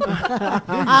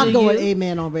 I'll Do go with you?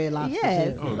 amen on Red Lobster.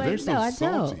 Yes. too. Oh, Like, they're so no, I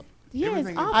salty. don't. Yeah, it's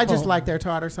Everything- awful. I just like their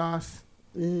tartar sauce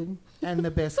Mm. and the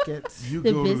biscuits. You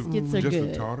The go biscuits to are just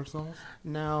good. the tartar sauce?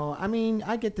 No, I mean,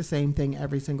 I get the same thing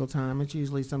every single time. It's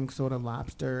usually some sort of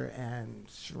lobster and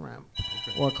shrimp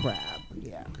or crab.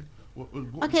 Yeah.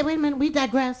 Okay, wait a minute. We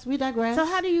digress. So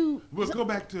how do you Let's go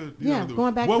back to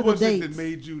going back what to the was it that dates.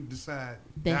 made you decide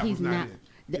that he's was not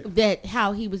it? that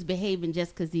how he was behaving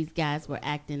just because these guys were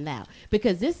acting loud?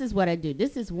 Because this is what I do.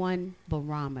 This is one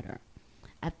barometer.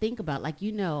 I think about,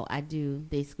 I do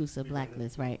the exclusive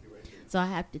blacklist, right? So I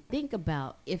have to think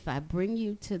about if I bring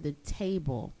you to the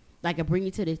table, like I bring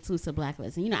you to the exclusive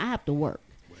blacklist, and I have to work.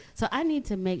 So I need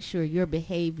to make sure your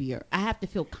behavior, I have to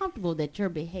feel comfortable that your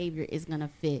behavior is going to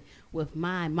fit with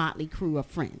my motley crew of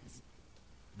friends.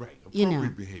 Right, You know.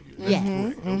 appropriate behavior. That's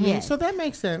Yes. correct. Yes. So that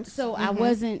makes sense. So I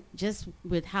wasn't just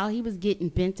with how he was getting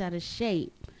bent out of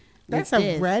shape. That's with a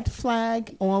this. red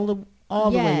flag all the way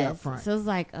up Yes. front. So it's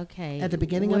like, okay, At the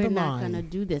beginning we're of the not line. gonna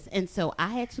do this. And so I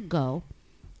had to go.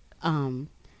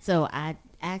 So I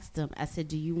asked him, I said,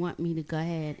 do you want me to go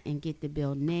ahead and get the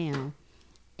bill now?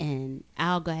 And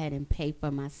I'll go ahead and pay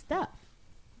for my stuff.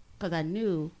 Because I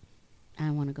knew I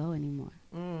didn't want to go anymore.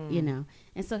 And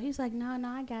so he was like, no,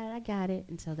 I got it.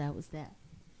 And so that was that.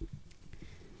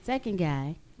 Second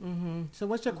guy. So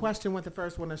what's your question with the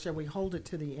first one, or shall we hold it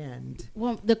to the end?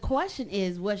 Well, the question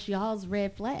is, what's y'all's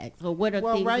red flags? Or what are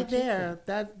Well, things right that you there,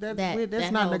 see?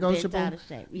 that's not whole bent negotiable out of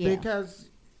shape. Yeah. because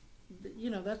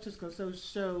that's just going to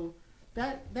show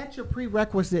that's your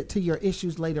prerequisite to your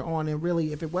issues later on. And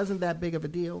really, if it wasn't that big of a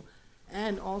deal,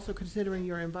 and also considering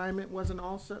your environment was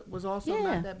also Yeah.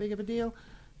 not that big of a deal,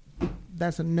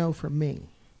 that's a no for me.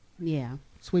 Yeah.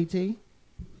 Sweet tea.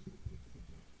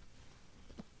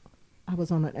 I was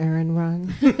on an errand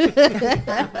run.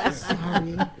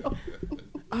 Sorry.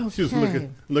 She was Okay.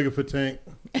 looking for Tank.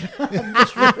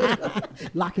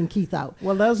 Locking Keith out.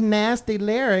 Well, those nasty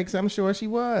lyrics, I'm sure she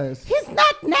was. He's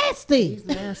not nasty. He's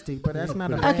nasty, but that's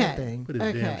not a Put bad Okay. thing. Put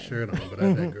his damn Okay. shirt on, but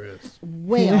I digress.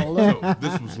 Well, So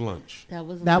this was lunch. That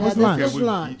was That was this lunch. was Okay,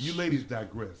 lunch. You ladies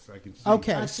digress. I can see.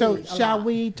 Okay, I so see a shall lot.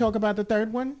 we talk about the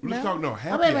third one? Let's now? talk. No, Oh,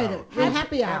 happy wait, hour.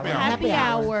 happy hour. Happy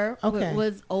hour Okay.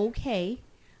 was okay.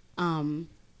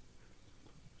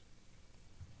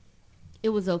 It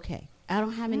was okay. I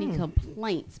don't have any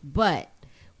complaints, but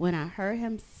when I heard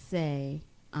him say,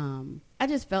 I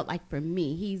just felt like for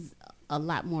me, he's a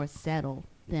lot more settled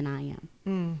than I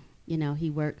am. You know, he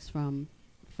works from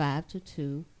 5 to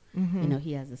 2. You know,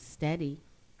 he has a steady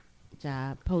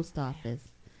job, post office.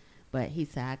 But he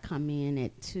said, I come in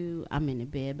at 2, I'm in the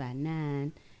bed by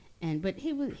 9. But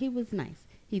he was nice.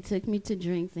 He took me to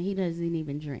drinks, and he doesn't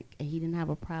even drink. And he didn't have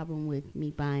a problem with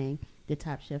me buying the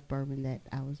Top Chef bourbon that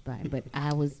I was buying. But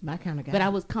I was My kind of guy. But I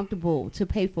was comfortable to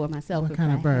pay for it myself. What if kind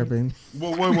I of bourbon?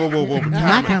 Whoa.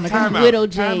 Time kind of out. Widow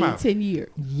Time Jane, out. 10 years.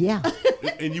 Yeah.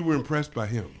 And you were impressed by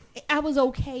him. I was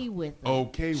okay with it.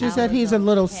 Okay. She with said was he's a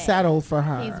little okay. settled for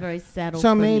her. He's very settled So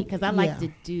for me maybe- because I like yeah.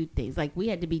 to do things. Like we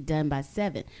had to be done by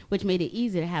 7, which made it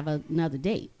easy to have another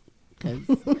date. 'Cause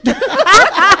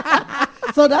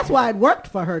So that's why it worked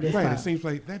for her this Right. time. It seems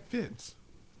like that fits.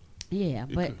 yeah,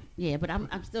 It but could.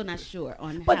 I'm still not sure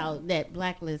on But- how that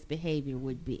blacklist behavior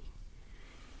would be.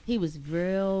 He was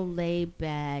real laid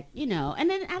back, you know. And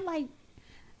then I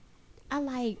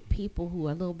like people who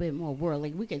are a little bit more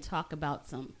worldly. We can talk about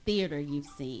some theater you've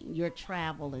seen, your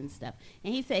travel and stuff.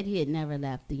 And he said he had never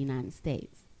left the United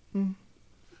States.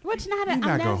 Which You're not gonna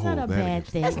that's not hold a that bad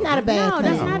against thing. That's not a bad No,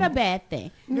 thing. that's not a bad thing.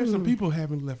 There's some people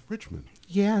haven't left Richmond.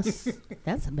 Yes.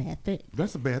 That's a bad thing.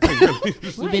 That's a bad thing.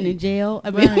 You've been in jail. I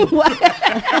mean, Right. what?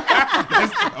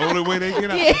 That's the only way they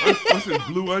get out. What's it,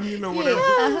 Blue Onion or whatever?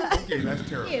 Okay, that's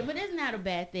terrible. Yeah, but it's not a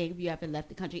bad thing if you haven't left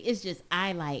the country. It's just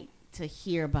I like to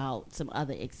hear about some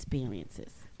other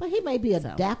experiences. But he may be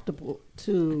So. adaptable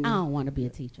to. I don't want to be a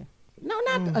teacher. No,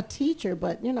 not a teacher,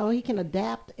 but you know he can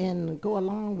adapt and go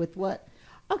along with what.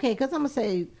 Okay, because I'm gonna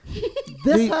say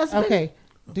this husband. Okay.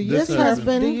 Do you This see her?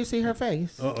 husband- Do you see her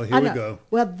face? Uh-oh, I here we know. go.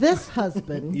 Well, this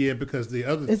husband. Yeah, because the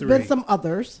other It's 3. been some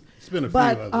others, It's been a few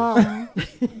but others.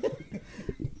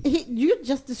 you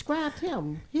just described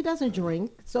him. He doesn't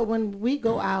drink, so when we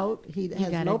go out, he You has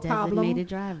got no a problem. designated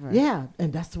driver. Yeah,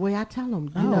 and that's the way I tell him.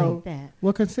 You Oh. know, Like that.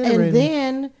 Well, considering and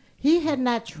then he had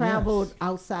not traveled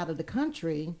outside of the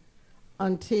country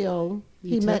until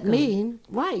You he met took me,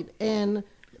 right? And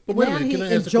But wait a now minute, he can I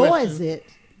ask a enjoys question? it.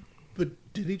 But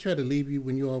did he try to leave you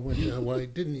when you all went to Hawaii?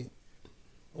 Didn't he?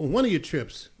 On one of your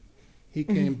trips, he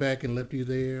came back and left you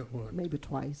there? Or? Maybe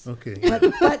twice. Okay.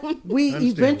 But we I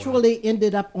understand eventually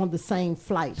ended up on the same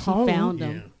flight She home. found Yeah.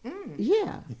 him.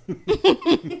 Yeah.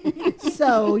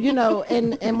 So, you know,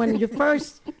 and when you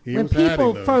first, He when was hiding,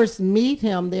 people though. first meet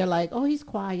him, they're like, oh, he's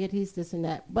quiet, he's this and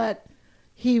that. But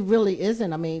he really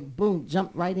isn't. I mean, boom,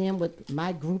 jumped right in with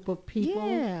my group of people.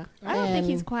 Yeah. I don't think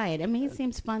he's And- quiet. I mean, he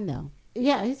seems fun, though.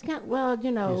 Yeah, he's got, well,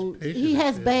 you know, He's patient, he I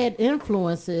has said. bad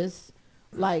influences,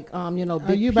 like, you know, are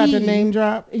Big you about to P. name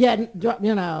drop? Yeah,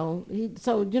 you know,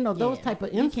 those Yeah. type of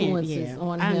You can't- influences yeah,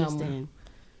 on I him. understand.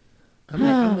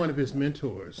 I'm one of his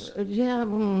mentors. Yeah,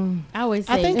 I always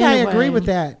say. I think I agree anyway. with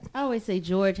that. I always say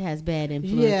George has bad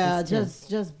influences. yeah, too.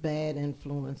 just bad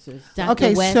influences. Dr.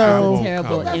 Okay, West so- is a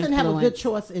terrible He Doesn't have a good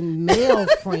influence. choice in male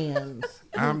friends.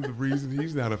 I'm the reason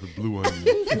he's not up at Blue Onion.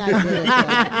 He's not good at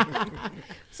that.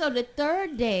 So the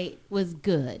third date was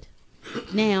good.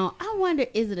 Now, I wonder,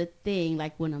 is it a thing,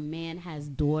 like when a man has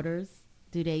daughters,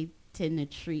 do they tend to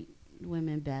treat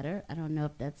women better? I don't know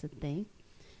if that's a thing.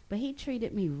 But he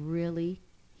treated me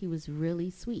he was really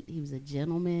sweet. He was a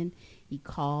gentleman. He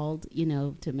called, you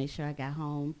know, to make sure I got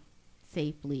home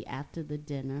safely after the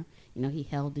dinner. You know, he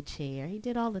held the chair. He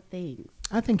did all the things.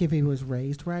 I think if he was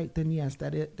raised right, then yes,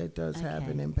 that does have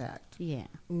Okay. an impact. Yeah.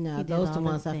 No, He did those all the the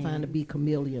ones I find to be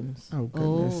chameleons. Oh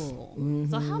goodness. Oh.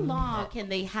 So how long can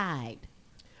they hide?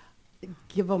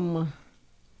 Give them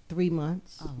 3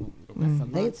 months. Oh, that's a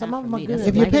long They- some time of for them are me. good. That's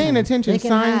If a you're lifetime. paying attention, They can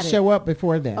signs hide it. show up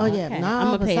before that. Oh yeah, Okay, no,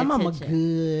 I'ma but pay some of them are attention.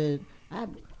 good.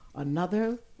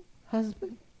 Another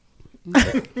husband.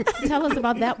 Tell us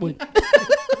about that one.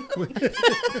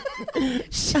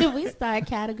 Should we start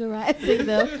categorizing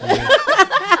them?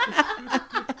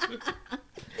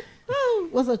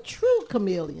 Was a true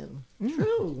chameleon.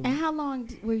 True. And how long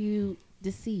were you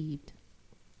deceived?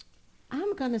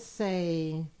 I'm gonna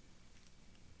say,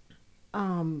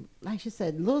 like you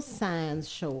said, little signs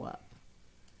show up,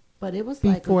 but it was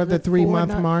like Before a the good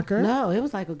 3-month 4.5 marker? No, it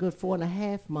was like a good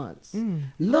 4.5 months.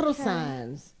 Little Okay.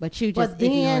 signs, But you just but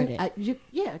then ignored it.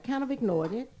 I kind of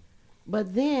ignored it,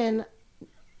 But then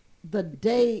the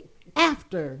day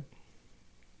after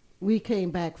we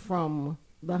came back from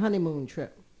the honeymoon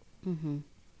trip,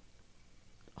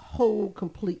 whole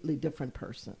completely different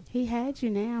person. He had you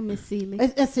now, Miss Seeley.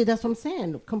 And see, that's what I'm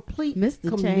saying. Complete Mr.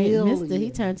 Change. chameleon. Mr. He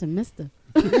turned to Mr.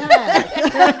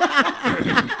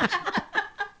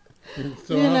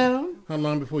 So You know? how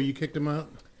long before you kicked him out?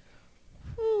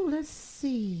 Ooh, let's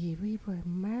see. We were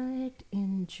married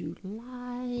in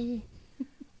July.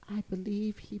 I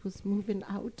believe he was moving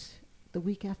out the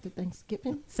week after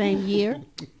Thanksgiving. Same year?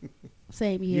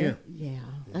 Same year? Yeah.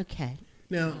 Okay.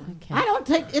 Now,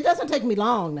 Okay. It doesn't take me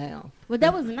long now. Well,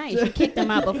 that was nice. You kicked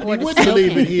him out before you the wouldn't snow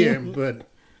believe came. it here, but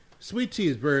Sweet Tea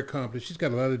is very accomplished. She's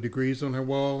got a lot of degrees on her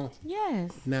wall.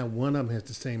 Yes. Not one of them has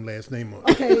the same last name on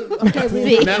it. Okay.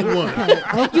 See? Not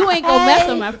one. You ain't gonna mess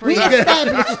with my We friend.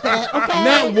 established that. Okay.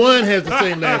 Not one has the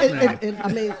same last name.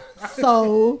 I mean,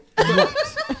 so what?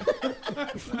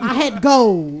 I had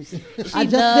goals. I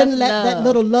just loves didn't let that love.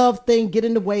 little love thing get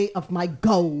in the way of my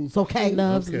goals. Okay.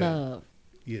 Loves Okay. love.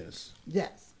 Yes.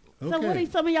 Yes. So what are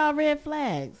some of y'all red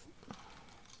flags?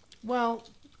 Well,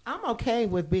 I'm okay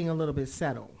with being a little bit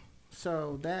settled.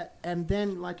 So that, and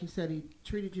then, like you said, he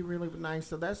treated you really nice.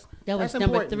 So that's That was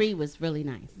important. number 3 was really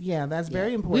nice. Yeah, that's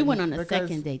very important. We went on a because,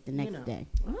 second date the next you know, day.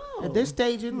 Oh. At this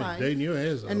stage in life, Dating your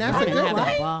ass off. and that's I a didn't good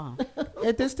have a one. ball.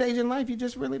 At this stage in life, you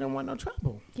just really don't want no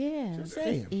trouble. Yeah, Just it's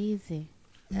saying. easy.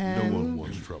 No And one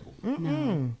wants trouble.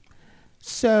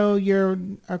 so you're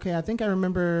okay. I think I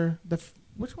remember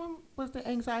which one was the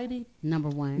anxiety? Number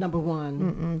 1. Number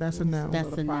one. That's a no.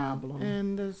 That's a no. problem.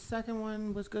 And the second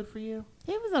one was good for you.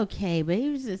 He was okay, but he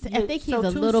was just. I Yeah, think he's so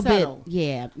a too little settled. bit.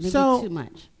 Yeah, maybe So- too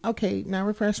much. Okay, now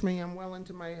refresh me. I'm well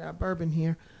into my bourbon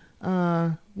here.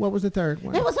 What was the third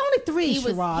one? It was only 3, He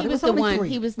was, Sherrod. he It was the only one. 3.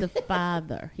 He was the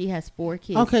father. He has 4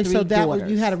 kids. Okay, 3 so that daughters.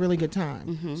 was you had a really good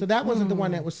time. So that wasn't the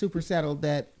one that was super settled.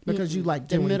 That because you like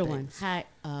the doing middle things.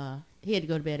 one. He had to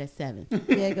go to bed at 7.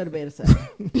 Yeah, go to bed at 7.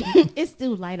 It's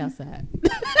still light outside.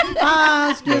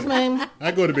 Excuse me.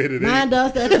 I go to bed at Mine 8.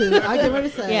 does that too. I get ready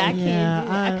to say. Yeah, I Yeah, can't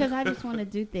do that because I just want to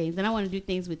do things, and I want to do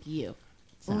things with you.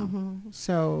 So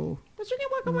So But you can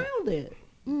work around it.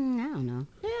 I don't know.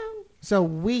 Yeah. so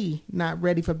we not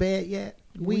ready for bed yet.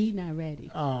 We not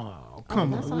ready. Oh come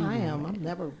That's how on. I am. I'm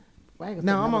never. like I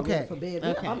No, said, I'm never ready okay. For bed.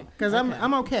 Okay. Because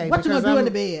I'm okay. What you because gonna do in I'm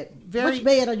the bed? very- Which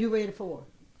bed are you ready for?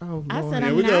 Oh, I Lord. said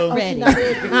Here I'm we go. not ready. Not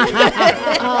ready.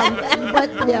 But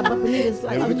Benita's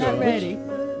like, Here we I'm go. not ready.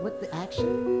 What the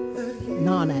action?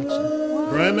 Non-action.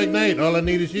 Brian McKnight, all I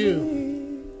need is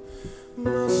you.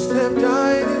 Must have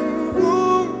died and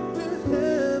gone to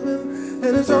heaven,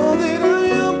 and it's all that I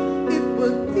am. It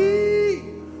would be.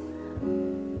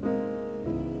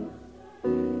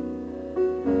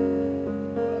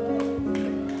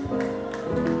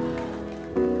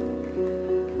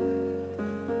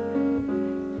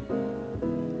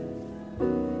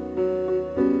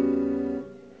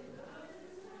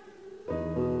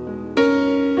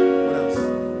 What else?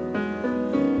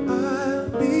 I'll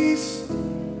be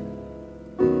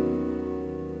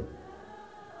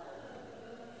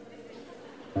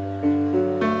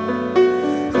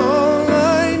all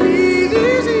I need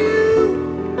is you.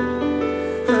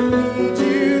 I need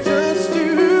you just to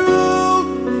hold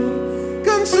me,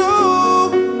 console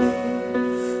me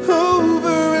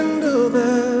over and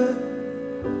over.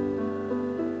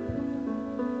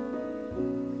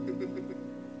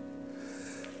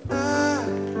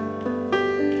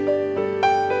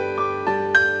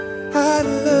 I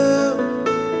love.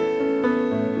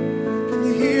 Can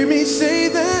you hear me say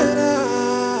that I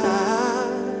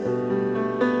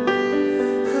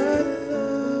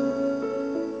love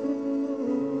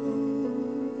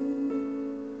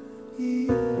you?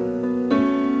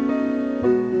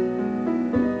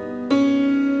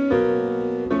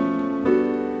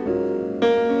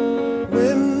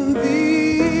 When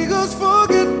the eagles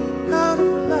forget how to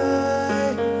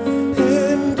fly,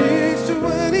 and it's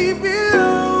 20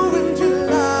 below in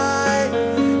July,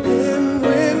 and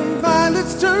when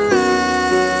violets turn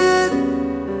red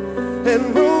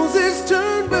and roses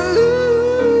turn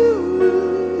blue,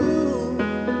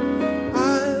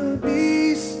 I'll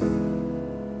be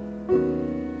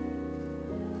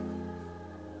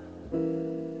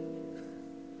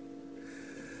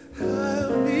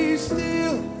I'll be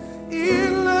still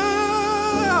in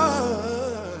love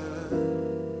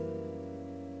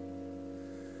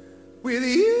with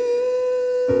you.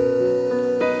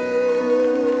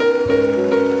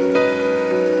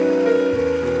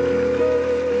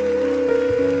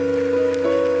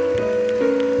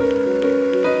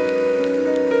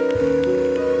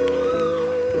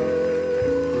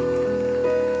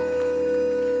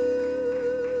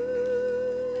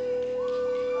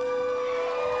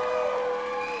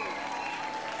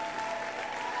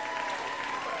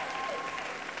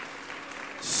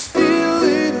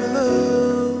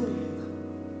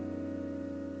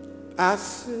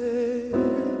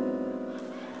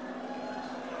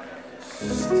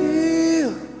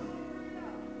 Still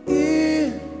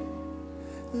in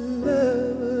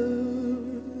love.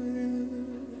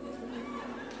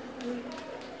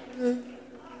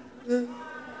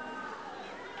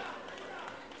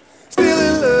 Still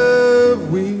in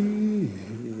love with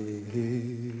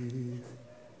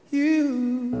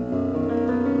you.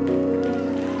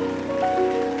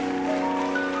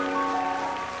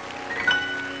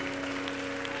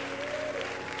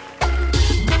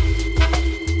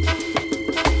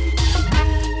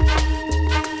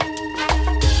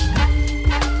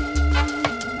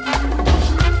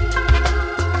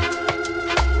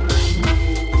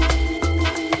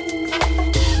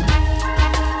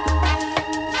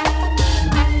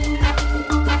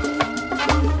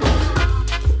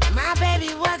 My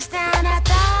baby works down at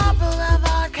the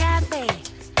Boulevard Cafe.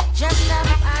 Just a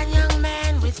fine young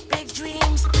man with big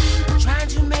dreams, trying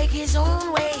to make his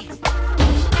own way.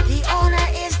 The owner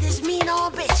is this mean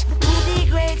old bitch who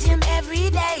degrades him every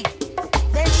day.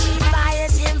 Then she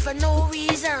fires him for no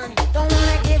reason. Don't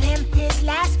wanna give him his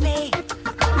last pay.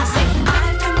 I say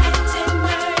I've committed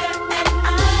murder and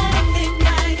I think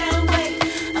I got away.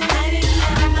 I'm hiding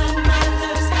at my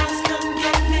mother's house. Come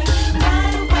get me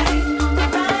right away,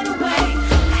 right away.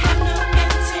 I have no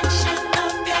intention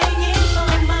of paying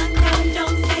for my crime.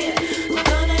 Don't fear, we're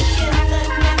gonna get the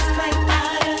next flight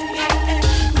out of here and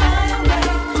fly away,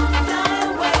 fly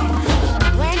away.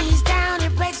 When he's down,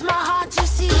 it breaks my heart to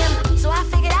see him. So I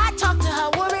figured I'd talk to her,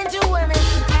 woman to women.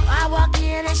 I walk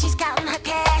in and she's counting her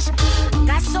cash.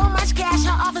 Got so much cash,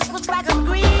 her office looks like a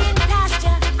green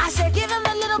pasture. I said, give him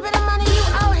a little bit of money you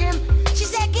owe him. She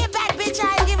said, get back, bitch,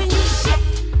 I ain't giving you shit.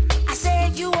 I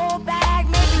said, you old bag,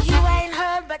 maybe you ain't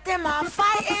heard, but them are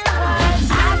fighting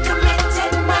words. I've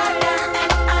committed murder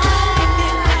and I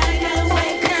think I got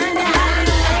away. Kinda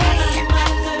hiding at my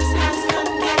mother's house.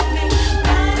 Come get me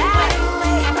right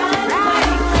away, right away.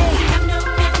 I have no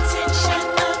intention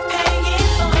of paying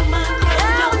for my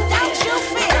crime. Don't you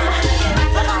fear?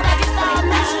 We're gonna get started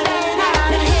laying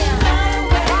out of here. Right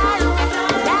away,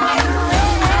 right away.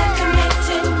 I've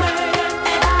committed murder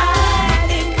and I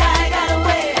think I got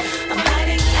away. I'm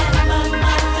hiding at my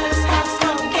mother's house.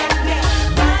 Come get me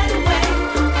right away,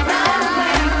 right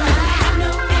away. I have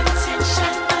no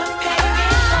intention of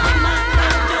paying for my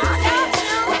crime. Don't fear.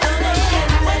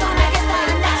 We're gonna get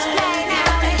started laying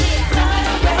out of here. Fly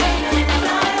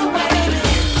away,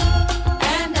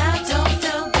 and I don't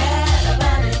feel bad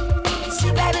about it.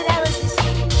 See, baby, there was this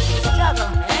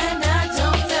struggle, and I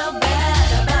don't feel bad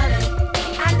about it.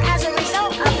 And as a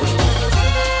result of the struggle,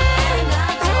 and I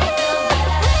don't feel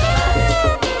bad about it.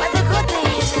 But the good thing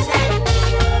is that,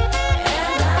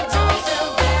 and I don't feel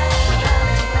bad about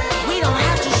it. We don't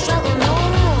have to struggle no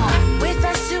more. With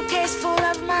a suitcase full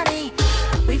of money,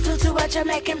 we flew to a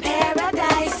Jamaican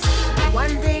paradise.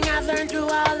 One thing I've learned through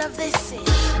all of this is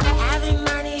having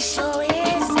money sure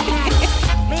is nice.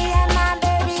 Me and my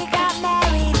baby got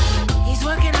married. He's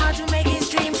working hard to make his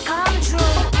dreams come true.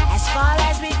 As far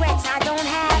as regrets, I don't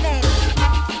have it.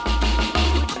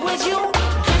 Would you?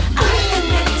 I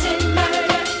committed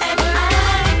murder and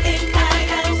I think I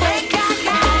got away.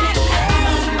 Hiding at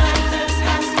my mother's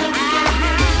house. Come get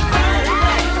me right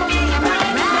away, right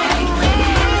away.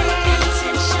 No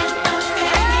intention of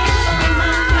paying for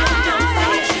my crime. Don't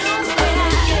fight. We're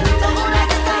gonna get the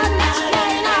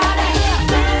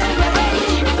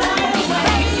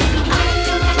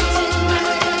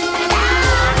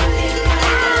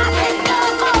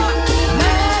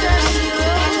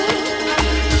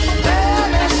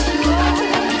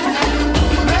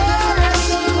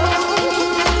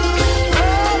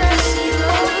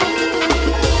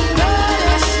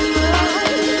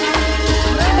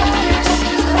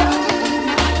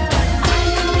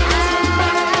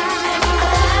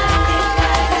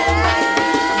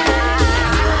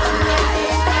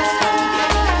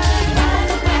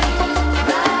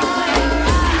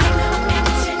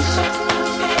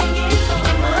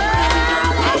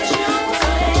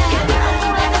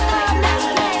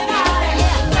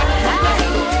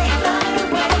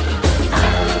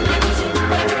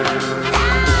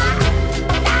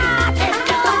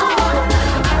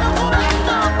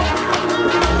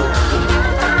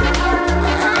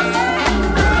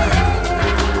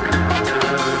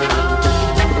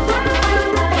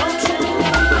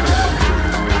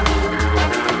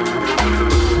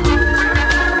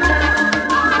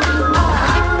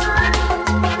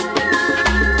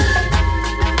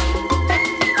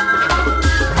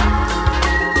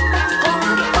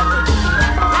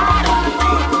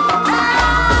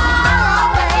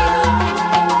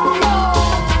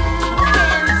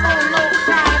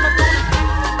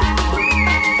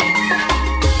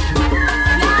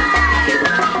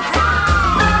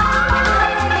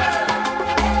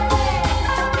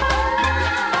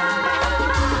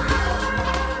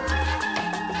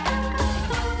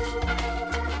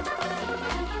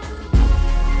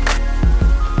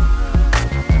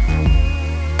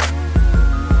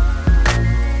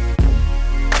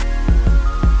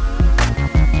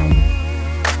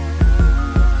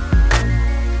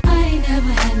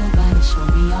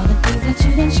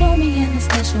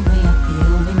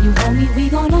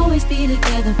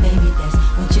together, baby. That's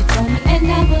what you told me,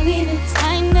 and I believe it. 'Cause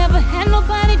I ain't never had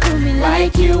nobody do me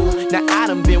like you. Now I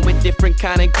done been with different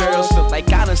kind of girls, feel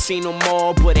like I done seen them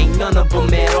all, but ain't none of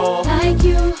them at all like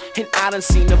you. And I done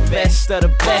seen the best of the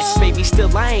best, baby,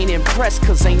 still I ain't impressed,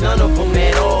 cause ain't none of them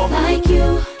at all like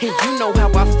you. And you know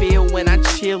how I feel when I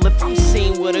chill. If I'm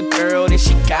seen with a girl, then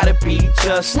she gotta be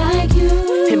just like you.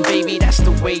 And baby, that's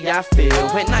the way I feel,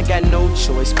 and I got no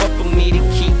choice but for me to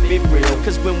keep it real.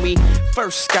 Cause when we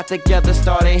first got together,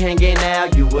 started hanging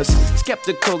out, you was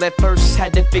skeptical at first,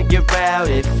 had to figure out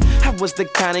if I was the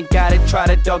kind of guy that try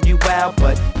to dog you out.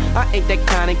 But I ain't that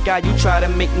kind of guy you try to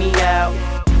make me out.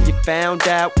 You found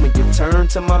out when you turned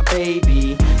to my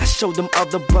baby. I showed them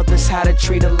other brothers how to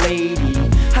treat a lady.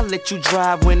 I let you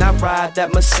drive when I ride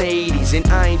that Mercedes, and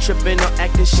I ain't tripping or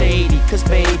acting shady. Cause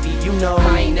baby, you know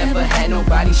I ain't never had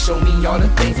nobody show me all the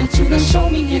things that you done show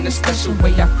me. In a special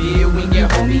way I feel when you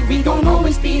hold me. We gon'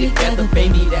 always be together,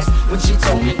 baby, that's what you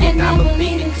told me, and I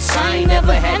believe it. Cause I ain't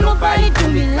never had nobody do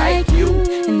me like you.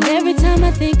 And every time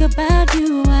I think about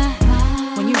you,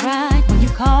 when you ride, when you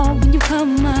call, when you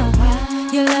come up,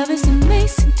 your love is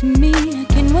amazing to me. I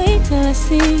can't wait till I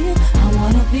see you. I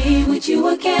wanna be with you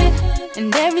again.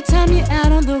 And every time you're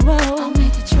out on the road, I'll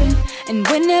make a trip. And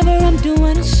whenever I'm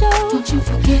doing a show, don't you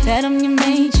forget that I'm your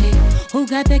main chick. Who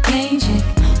got that game chick?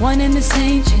 One and the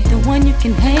same chick, the one you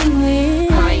can hang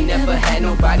with. I ain't never had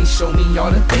nobody show me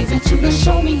all the things that you done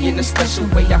show me. In a special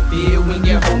way I feel when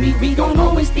you hold me. We gon'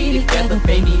 always be together,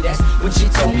 baby, that's what you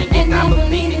told me, and I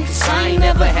believe it. Cause I ain't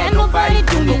never had nobody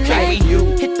do me like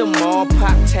you. Hit the mall,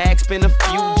 pop tags, spend a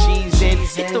few G's in.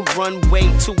 Hit the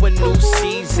runway to a new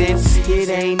season. It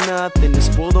ain't nothing to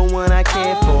spoil the one I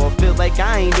care for. Feel like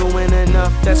I ain't doing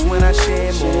enough, that's when I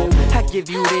share more. I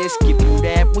give you this, give you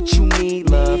that, what you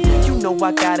need, love. You know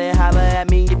I gotta holler at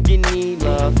me if you need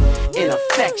love and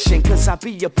affection, cause I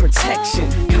be your protection.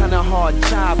 Kinda hard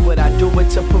job, but I do it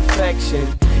to perfection.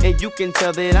 And you can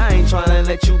tell that I ain't tryna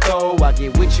let you go. I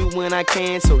get with you when I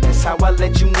can, so that's how I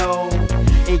let you know.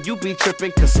 And you be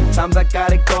trippin', cause sometimes I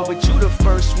gotta go. But you the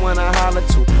first one I holler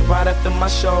to right after my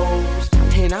shows.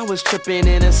 And I was trippin'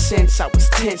 in a sense, I was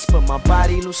tense, but my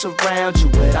body loose around you.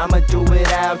 But I'ma do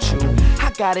without you.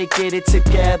 I gotta get it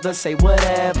together, say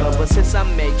whatever. But since I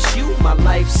met you, my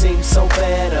life seems so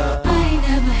better. I ain't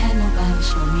never had nobody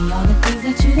show me all the things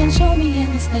that you done show me. In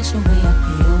a special way I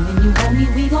feel when you hold me.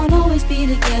 We gon' always be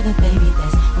together, baby,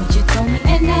 that's what you told me,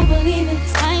 and I believe it.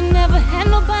 'Cause I ain't never had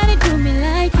nobody do me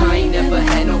like you. I ain't never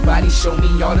had nobody show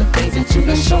me all the things that you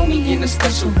done show me. In a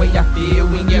special way I feel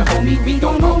when you hold me. We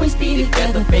gon' always be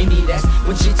together, baby, that's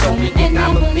what you told me, and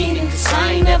I believe it. 'Cause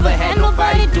I ain't never had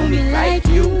nobody do me like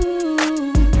you.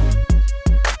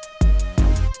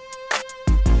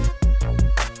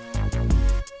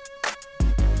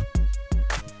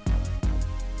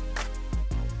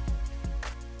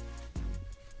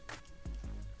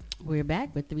 We're back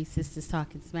with Three Sisters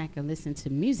Talking Smack and listen to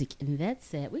music. And that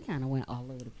set, we kind of went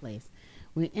all over the place.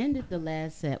 We ended the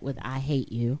last set with I Hate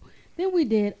You. Then we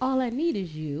did All I Need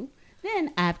Is You.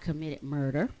 Then I've Committed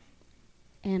Murder.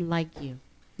 And Like You.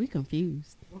 We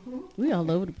confused. We all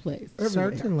over the place.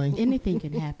 Certainly. Anything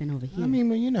can happen over here. I mean,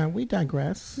 well, you know, we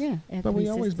digress. Yeah. But we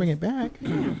always bring it back.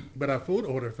 But our food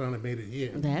order finally made it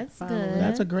here. That's good.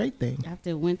 That's a great thing.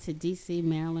 After it went to D.C.,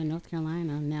 Maryland, North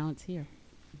Carolina, now it's here.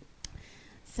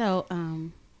 So,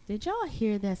 did y'all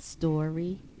hear that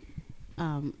story?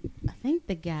 I think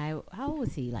the guy, how old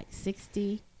was he? Like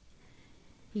 60?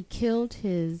 He killed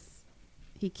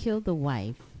the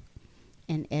wife,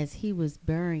 and as he was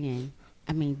digging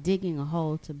a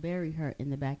hole to bury her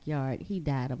in the backyard, he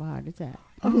died of a heart attack.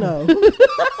 Oh no!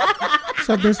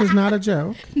 So this is not a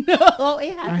joke. No,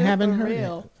 it happened. I haven't heard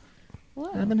real. it.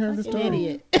 What? I haven't heard the story.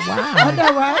 Idiot. Wow. I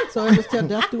know, right? So it was till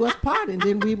death do us part, and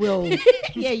then we will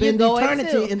Yeah, you spend go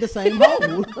eternity in the same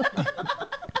hole.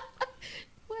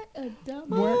 What a dumb.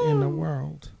 What in the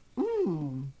world?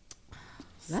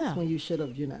 That's when you should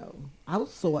have,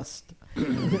 outsourced.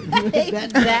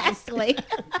 Exactly.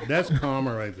 That's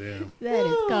karma right there. That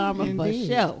is karma Indeed. for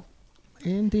sure.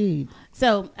 Indeed.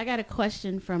 So I got a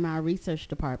question from our research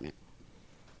department.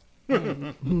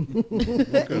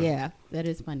 Yeah, that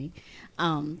is funny.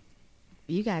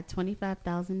 You got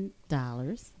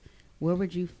 $25,000. Where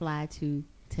would you fly to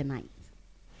tonight?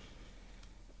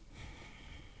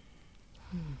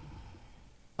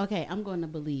 Okay, I'm going to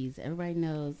Belize. Everybody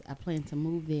knows I plan to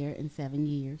move there in 7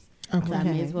 years. Okay. So I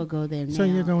may as well go there now. So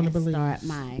you're going to and Belize.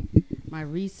 start my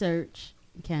research,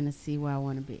 kind of see where I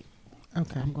want to be.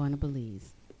 Okay. So I'm going to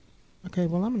Belize. Okay.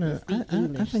 Well, I'm gonna. Speak I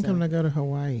English, think so. I'm gonna go to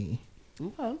Hawaii.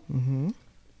 Okay. Mm-hmm.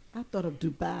 I thought of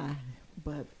Dubai,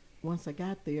 but once I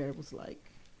got there, it was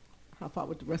like how far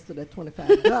would the rest of that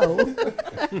 25 go?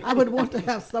 I would want to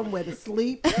have somewhere to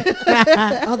sleep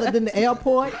other than the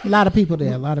airport. A lot of people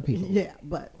there. A lot of people. Yeah,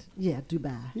 but yeah,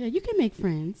 Dubai. Yeah, you can make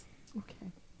friends.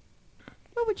 Okay.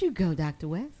 Where would you go, Dr.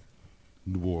 West?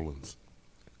 New Orleans.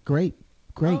 Great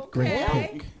Okay.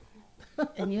 pick.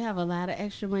 And you have a lot of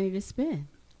extra money to spend.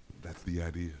 That's the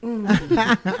idea.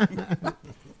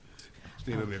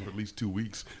 Stay there for at least 2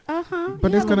 weeks.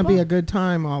 But it's going to be a good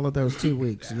time all of those 2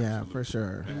 weeks. Yeah, for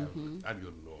sure. I'd go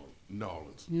to New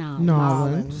Orleans. New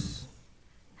Orleans.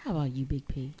 How about you, Big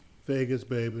P? Vegas,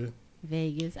 baby.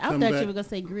 Vegas. I Come thought back. you were going to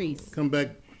say Greece. Come back.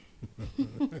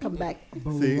 Come back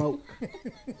See? broke.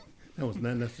 That was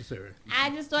not necessary. I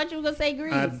just thought you were going to say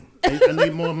Greece. I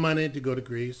need more money to go to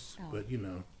Greece, but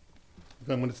if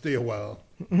I'm going to stay a while.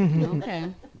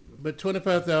 Okay. But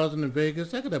 25,000 in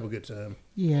Vegas, I could have a good time.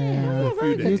 Yeah, For a few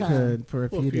you days. could for a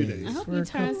few days. I hope For you a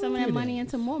turn couple- some of that few money days.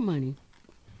 into more money.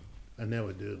 I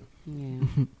never do. Yeah.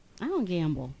 I don't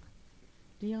gamble.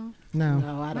 Do y'all? No.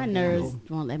 No, I My don't nerves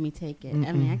gamble. won't let me take it.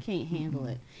 I mean, I can't handle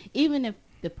it. Even if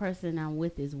the person I'm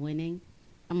with is winning,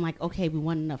 I'm like, okay, we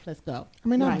won enough. Let's go. I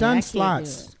mean, I've Right, I done can't do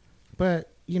slots, it. but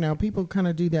people kind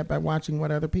of do that by watching what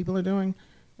other people are doing,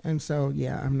 and so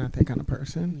I'm not that kind of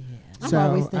person. Yeah. I'm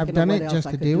always So thinking I've of done what it else just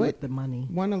I to could do with it. the money.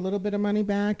 Want a little bit of money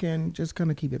back and just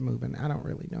gonna keep it moving. I don't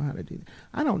really know how to do that.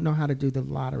 I don't know how to do the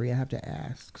lottery. I have to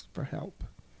ask for help.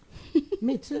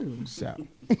 Me too. So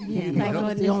Yeah, know, like that on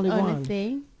was the this, only on one. this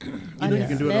thing. You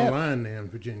can do it Step. online now in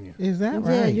Virginia. is that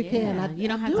Yeah, right? you can. Yeah, I, you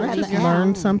don't I have do to I have just leave the your app.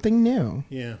 learned something new.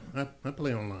 Yeah, I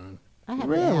play online. I have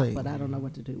Really? the app, but I don't know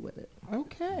what to do with it.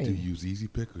 Okay. Do you use Easy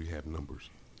Pick or you have numbers?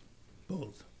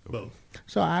 Both. Both.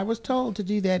 So I was told to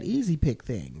do that easy pick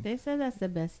thing. They said that's the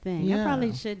best thing. I Yeah.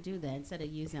 probably should do that instead of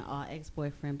using all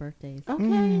ex-boyfriend birthdays.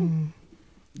 Okay.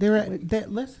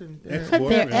 Listen,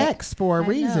 Ex-boyfriend. they're ex for a I know,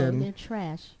 reason. they're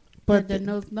trash. But But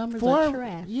those numbers for- are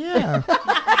trash. Yeah.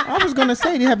 I was going to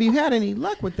say, have you had any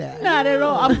luck with that? Not at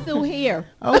all. I'm still here.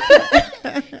 Okay.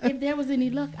 If there was any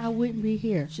luck, I wouldn't be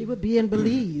here. She would be in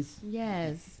Belize.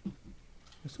 Yes.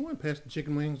 Is someone passed the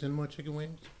chicken wings and more chicken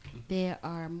wings? There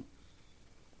are And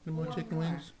more chicken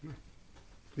wings?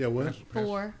 Yeah, what?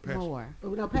 four pass- more.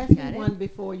 But no, pass Got me it. one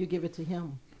before you give it to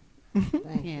him.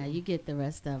 Thank Yeah, you get the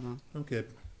rest of them. Okay.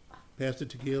 Pass the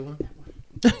tequila.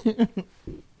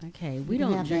 Okay, we can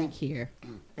don't have drink that. here.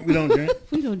 We don't drink.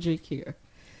 We don't drink here.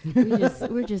 We're just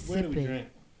Where do we sipping. drink?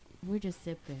 We're just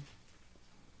sipping.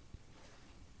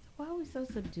 Why are we so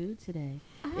subdued today?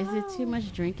 Is it too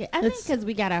much drinking? I think It's- because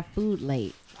we got our food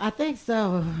late. I think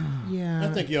so. Yeah.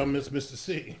 I think y'all miss Mr.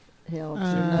 C. Hell,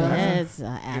 Yes,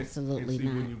 And absolutely see,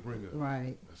 when not. you bring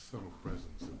right. a subtle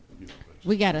presence,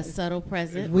 We got a subtle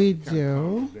present. We kinda do.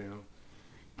 calms down.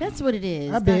 That's what it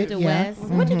is, A bit, Dr. yeah. West.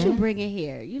 What did you bring in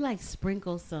here? You like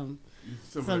sprinkle some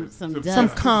dust, Some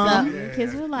calm.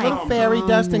 because we're like Like fairy calm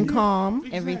dust and calm.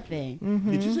 everything.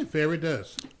 Did you say fairy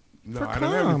dust? No, For I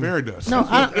don't have calm. any fairy dust. No,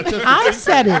 I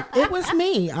said it. It was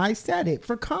me. I said it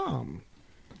for calm.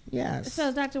 Yes.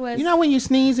 So, Dr. West, You know when you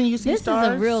sneeze and you see this stars?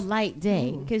 is a real light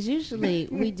day because usually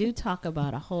we do talk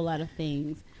about a whole lot of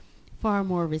things far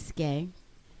more risque,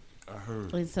 I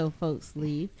heard. and so folks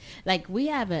leave. Like we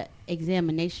have an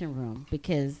examination room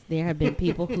because there have been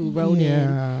people who wrote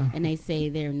Yeah. in and they say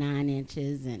they're 9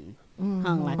 inches and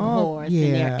hung like a Oh, horse and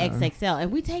yeah. they're XXL,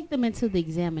 and we take them into the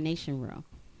examination room.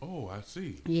 Oh, I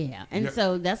see. Yeah, and Yeah.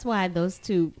 so that's why those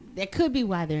two. That could be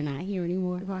why they're not here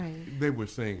anymore. Right. They were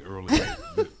saying earlier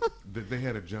that they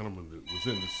had a gentleman that was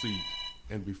in the seat,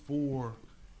 and before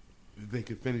they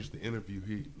could finish the interview,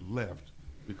 he left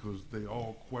because they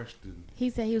all questioned. He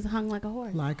said he was hung like a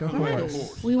horse. Like a Like a horse.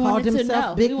 horse. We Called wanted to himself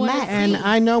know. Big we wanted Mac. to And see.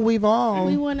 I know we've all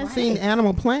We wanna seen see.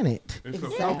 Animal Planet. And so,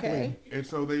 Exactly. And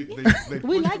so they We pushed like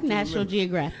him to the National limit.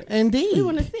 Geographic. Indeed. We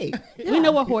want to see. We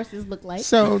know what horses look like.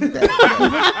 So, He was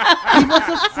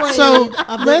afraid so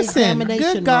of the listen,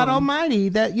 examination good God room. Almighty,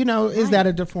 that, is that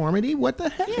a deformity? What the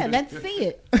heck? Yeah, let's see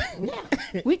it.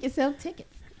 We can sell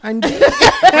tickets. Indeed.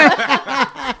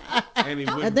 And he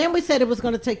went, And then we said it was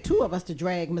going to take two of us to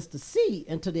drag Mr. C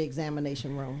into the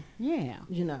examination room. Yeah.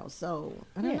 So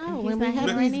I don't Yeah, know. he's When we not have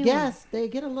here these anyway. guests, they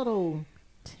get a little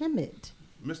timid.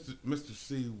 Mr.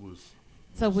 C was.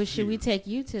 So was should we here. take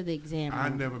you to the exam I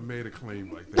room? never made a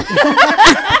claim like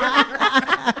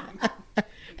that.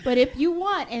 But if you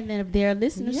want, and then if there are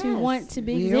listeners who Yes, want to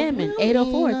be we're examined,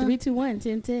 willing.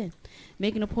 804-321-1010.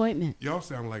 Make an appointment. Y'all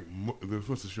sound like the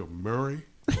what's the show Murray,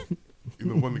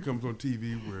 the one that comes on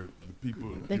TV where the people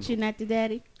That you're not the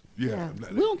daddy? yeah.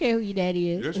 We don't care who your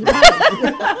daddy is. That's right.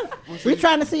 Well, We're see,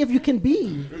 trying to see if you can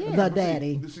be the but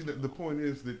daddy. See, the point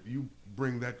is that you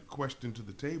bring that question to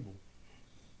the table.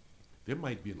 There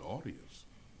might be an audience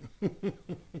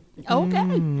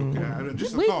Okay.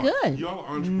 Just a We thought. good. Y'all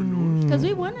are entrepreneurs. Because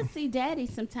we want to see Daddy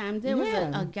sometimes. There was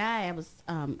Yeah. a guy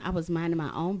I was minding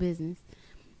my own business.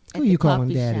 At Who the you calling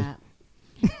coffee Daddy? shop.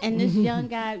 And this young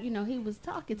guy, he was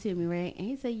talking to me, right? And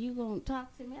he said, "You gonna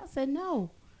talk to me?" I said, "No."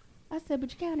 I said,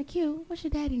 "But you're kind of cute. What's your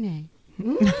daddy name?"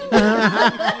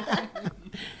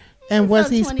 And was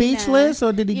he 29. speechless,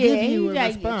 or did he give Yeah, you he a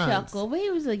like response? chuckle, but he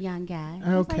was a young guy.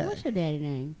 I was Okay. like, "What's your daddy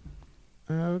name?"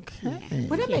 Okay.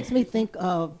 Well, that makes me think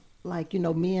of, like,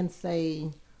 men say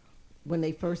when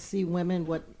they first see women,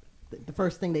 what the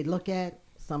first thing they look at.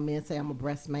 Some men say, I'm a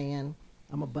breast man,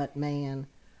 I'm a butt man.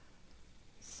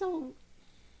 So,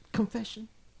 confession.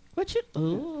 What you?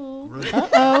 Ooh. Really?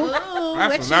 Uh-oh.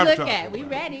 That's What what you I'm look talking at? We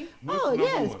about. ready? What's Oh, number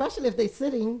yeah, one? especially if they're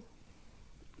sitting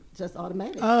just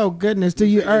automatic. Oh goodness! Do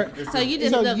you? So you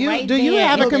just So look you right do you there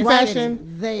have a at the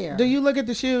confession? there. Do you look at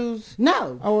the shoes?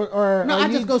 No. Or No, are I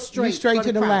you- just go you straight straight for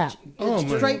to the crotch. lap. Oh,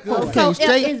 my Straight God. forward. Okay, So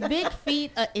straight. is big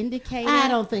feet an indicator? I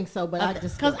don't think so, but I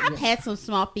just Because I've had some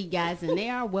small feet guys and they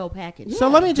are well packaged. So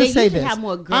let me just They say usually this. have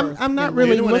more girth I'm not than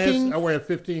really Anyone ask, looking. I wear a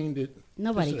 15.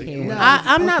 Nobody Just so you cares. know.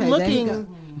 I'm not Okay, there you looking go.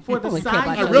 for the only care size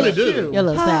about of I really the do. shoe. Your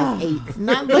little size 8.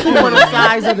 Not looking for the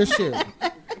size of the shoe.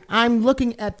 I'm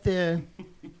looking at the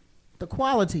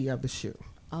quality of the shoe.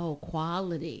 Oh,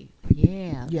 quality.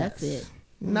 Yeah, Yes. that's it.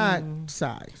 Not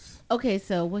size. Okay,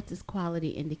 so what does quality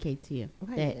indicate to you?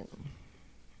 Wait a That, minute.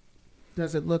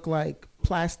 Does it look like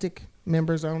plastic,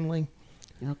 members only?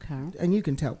 okay. And you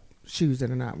can tell shoes that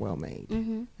are not well made.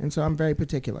 Mm-hmm. And so I'm very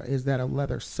particular. Is that a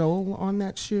leather sole on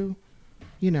that shoe?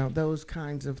 Those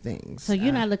kinds of things. So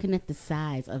you're not looking at the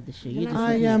size of the shoe. You're just I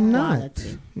looking at am not.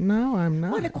 quality. No, I'm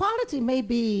not. Well, the quality may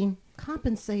be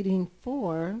compensating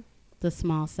for. The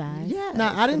small size. Yeah. No,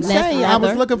 I didn't Less say I was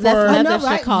leather. looking for. Less I leather know, should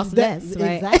right? cost That- less,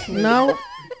 right? Exactly. No,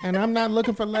 and I'm not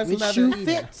looking for less Which leather shoe either.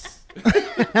 fits.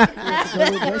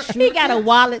 He got a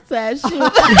wallet size shoe.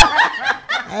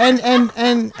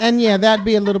 And yeah, that'd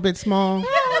be a little bit small.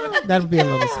 That would be a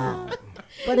little small.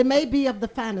 But it may be of the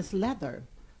finest leather.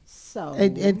 So.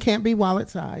 It can't be wallet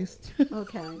sized.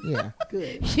 Okay. Yeah.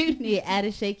 Good. You need an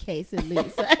attaché case at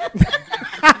least.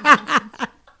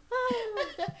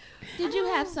 Did you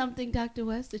have something, Dr.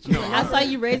 West, that you No, I saw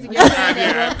you raising your hand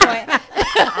at one point.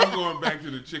 I'm going back to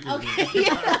the chicken. Okay.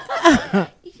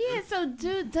 Yeah, so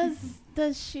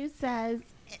does shoe size,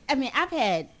 I mean, I've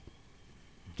had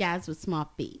guys with small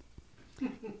feet.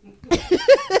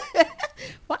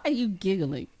 Why are you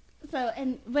giggling? But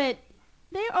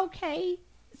they're okay.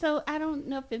 So I don't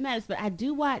know if it matters, but I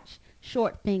do watch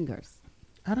short fingers.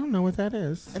 I don't know what that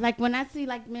is. Like when I see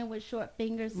like men with short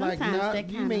fingers, sometimes that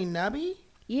you kind mean nubby?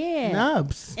 yeah.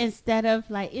 Nubs. Instead of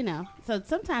like, so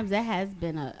sometimes that has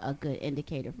been a good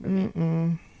indicator for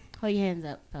me. Hold your hands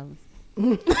up, fellas.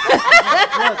 Look,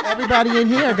 everybody in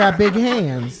here got big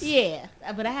hands. Yeah,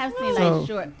 but I have seen So- like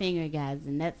short finger guys,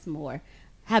 and that's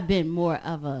have been more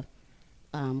of a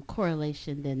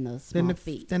correlation than the small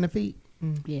feet. Than the feet.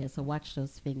 Yeah, so watch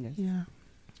those fingers. Yeah.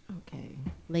 Okay.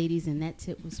 Ladies, and that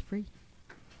tip was free.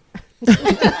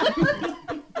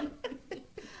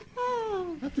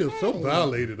 I feel so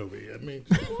violated over here. I mean,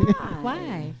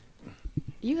 Why?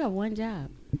 You have one job.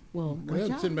 Well,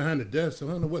 I'm sitting behind the desk, so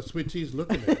I don't know what switch he's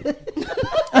looking at.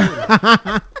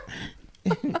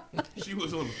 She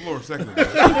was on the floor a second ago. She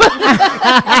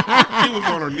was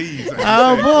on her knees.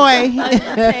 Oh boy.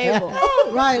 table.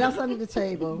 Right, that's under the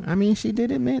table. I mean, she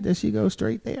did admit that she goes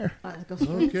straight there. All right, go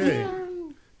straight. Okay.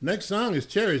 Next song is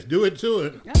Cherish. Do it to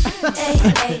it.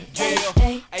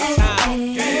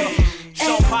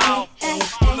 So powerful.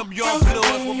 Pull up your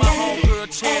blood with my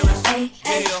homegirl Cherish.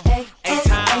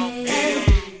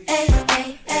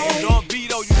 Don't be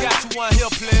though, you got to one here,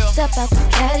 player. Step out the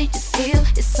caddy to feel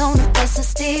it's on the bus of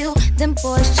steel. Them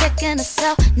boys checking us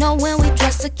out, knowing we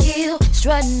dress to kill.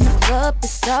 Strutting the club,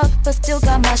 it's dark, but still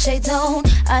got my shades on.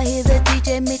 I hear the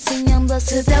DJ mixing young bloods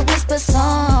to that whisper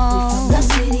song. We from the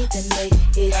city that made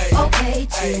it okay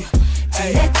to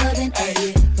that club in a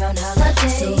year-round holiday.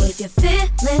 So if you're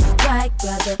feeling right,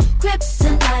 grab a grip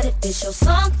tonight. If it's your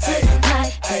song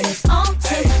tonight, then it's on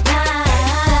tonight.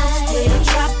 With it,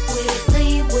 drop with it,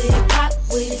 lean with it, pop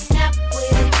with it, snap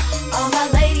with it. All my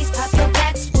ladies, pop your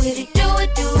backs with it. Do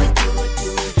it, do it, do it,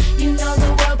 do it. You know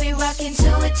the world be rocking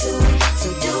to it, to it. So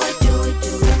do it, do it,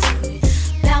 do it, do it.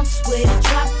 Bounce with it,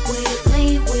 drop with it,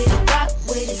 lean with it, rock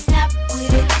with it, snap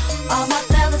with it. All my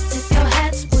fellas, tip your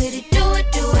hats with it. Do it,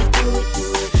 do it, do it, do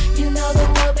it. You know the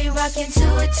world be rocking to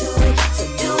it, to it. So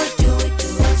do it, do it, do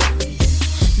it, do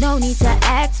it. No need to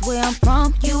I ask where I'm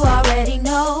from, you already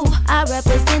know. I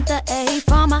represent the A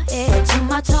from my head to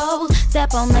my toes.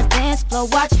 Step on the dance floor,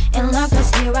 watch and learn,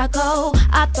 cause here I go.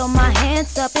 I throw my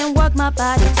hands up and work my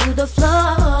body to the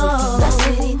floor. We're from the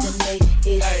city to make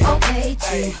it okay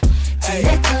to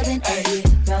let cut and get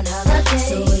round holiday.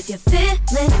 So if you're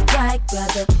feeling right,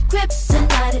 grab the grip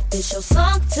tonight. If it's your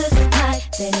song tonight,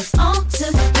 then it's on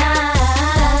tonight.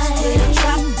 Dance with it,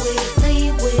 drop with it,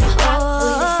 lean with it, rock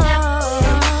with it, snap with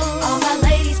it. All my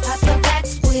ladies, pop your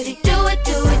backs with it. Do it,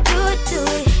 do it, do it, do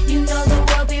it. You know the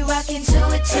world be rocking to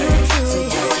it, to it, to it. So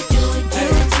do it, do it, do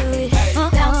it, do it.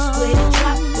 Bounce with it,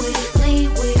 drop with it, lean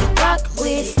with it, rock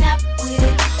with it, snap with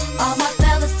it. All my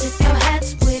fellas, tip your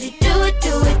hats with it. Do it,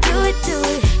 do it, do it, do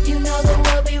it. You know the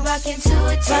world be rocking to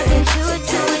it, rocking to it,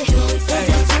 to it. So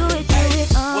just do it, do it.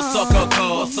 What's up,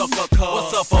 Coco? What's up, Coco?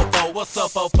 What's up, Fofo? What's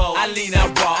up, Fofo? I lean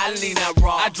out raw, I lean out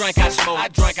raw. I drink, I smoke, I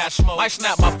drink, I smoke. Might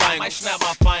snap my finger, might snap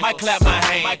my finger. Might clap my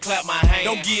hand, might clap my hand.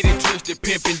 Don't get it twisted,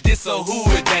 pimpin'. This a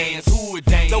hood dance, hood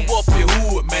dance. Throw up your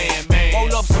hood, man, man.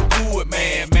 Roll up some wood,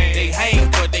 man, man. They hang,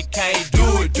 but they can't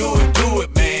do it, do it, do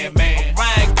it, man, man. I'm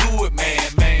riding good,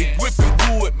 man, man. Be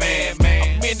whipping wood, man,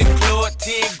 man. I'm in the club,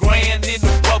 10 grand in the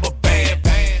rubber band.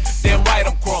 Damn right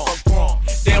I'm crunk.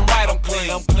 Damn right I'm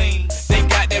clean. They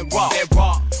got that rock.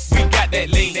 We got that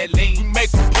lean. We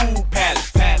make a pool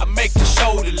palace. I make the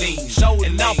shoulder lean.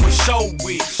 And I'm for show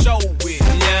with. You know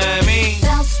what I mean?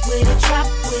 Bounce with it, drop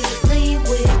with it, lean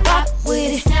with it, rock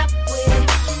with it, snap with it.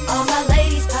 All my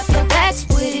ladies, pop your backs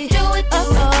with it. Do it, do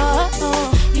it, do it, do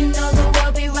it. You know the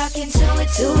world be rocking to it,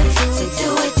 to it, to it. So do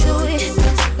it, do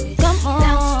it. Come on.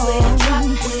 Bounce with it, drop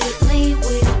with it, lean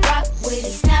with it, rock with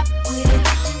it, snap with it.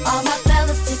 All my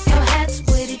fellas, tip your hats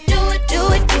with it. Do it, do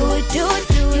it, do it, do it,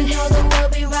 do it. You know the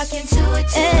world be rocking to it,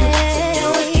 to it. So do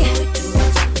it, do it, do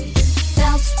it, do it.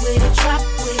 Bounce with it, drop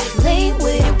with it, lean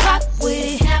with it, rock with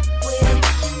it, snap with it.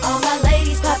 All my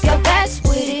ladies, pop your backs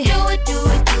with it. Do it, do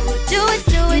it, do it, do it,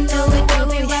 do it. You know the world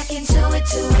be rocking to it,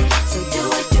 to it. So do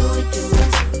it, do it, do it,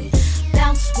 do it.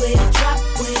 Bounce with it, drop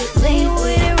with it, lean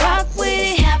with it, rock with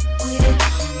it, snap with it.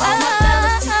 All my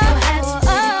fellas, tip your hats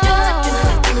with it. Do it, do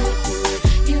it, do it, do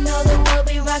it. You know the world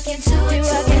be rocking to it,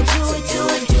 to it, do it, do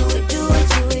it, do it, do it,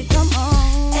 do it. Come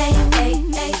on. Hey, hey,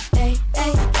 hey, hey,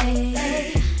 hey, hey.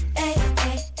 Hey,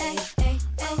 hey, hey, hey,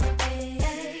 hey, hey.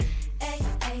 Hey,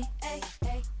 hey, hey,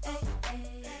 hey, hey,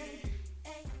 hey.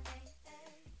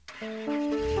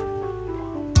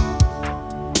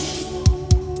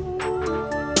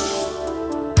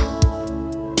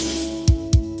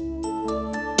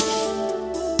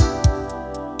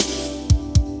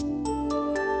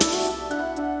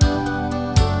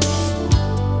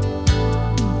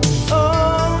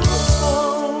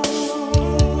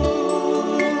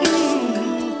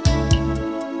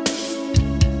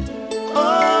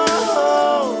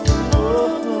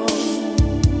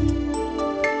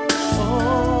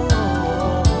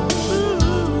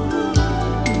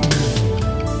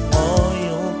 All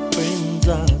your friends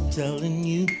are telling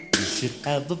you should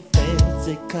have a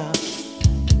fancy car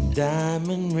and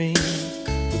diamond rings.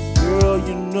 But girl,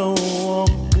 you know all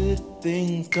good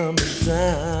things come in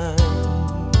time.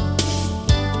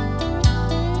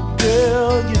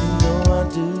 Girl, you know I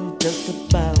do just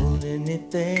about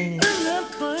anything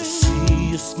to see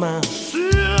you smile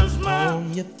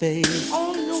on your face.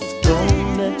 So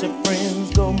don't let your friends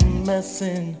go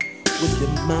messing with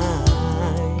your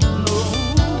mind.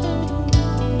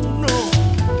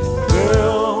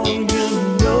 Girl, you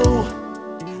know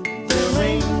there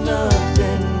ain't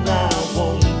nothing I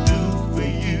won't do for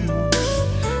you.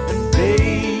 And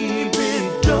baby,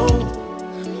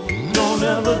 don't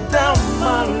ever doubt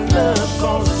my love,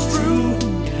 'cause it's true.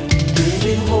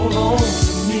 Baby, hold on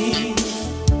to me.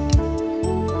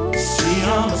 See,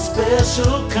 I'm a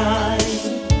special kind,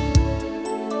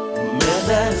 a man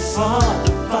that is hard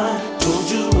to find. Told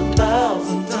you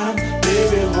 1,000 times,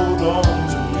 baby, hold on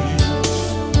to me.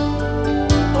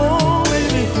 Oh,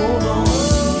 baby, hold on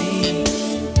to me.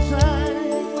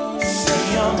 See,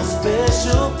 I'm a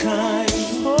special kind,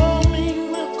 a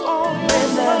man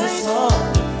that is hard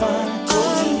to find.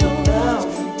 Told you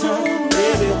 1,000 times,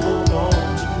 baby, hold on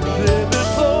to me. Baby,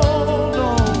 hold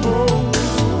on.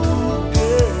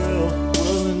 Girl,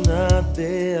 wasn't I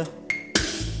there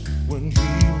when he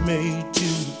made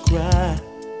you cry?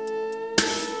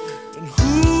 And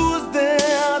who was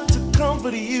there to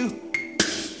comfort you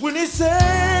when he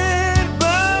said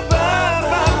bye, bye,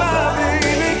 bye, bye,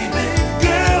 baby?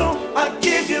 Girl, I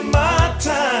give you my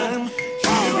time.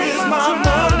 Here is my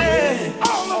money.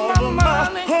 All of my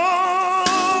money. Oh,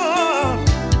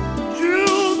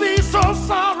 you'll be so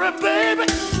sorry, baby,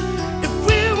 if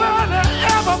we were to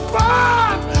ever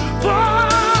part.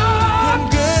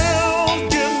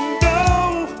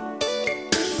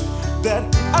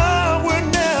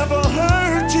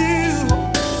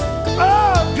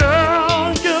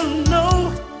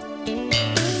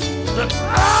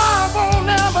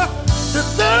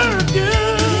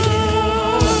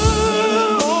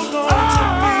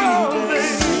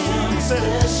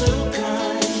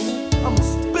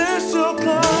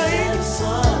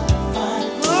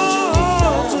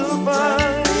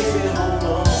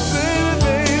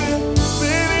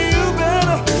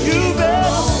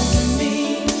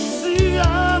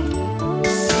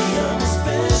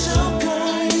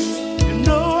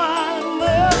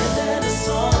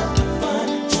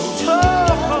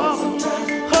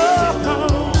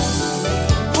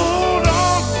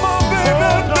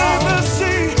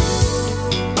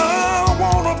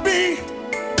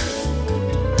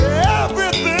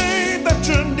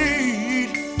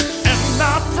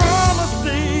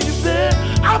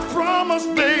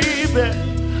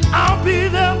 I'll be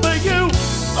there for you.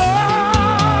 Oh,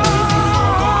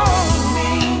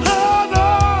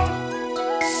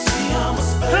 see, I'm a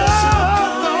special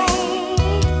kind.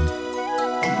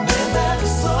 A man that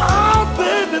is so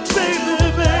baby, baby,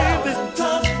 baby.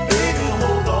 Sometimes, baby,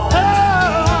 hold on.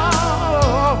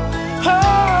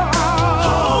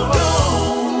 Hold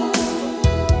on.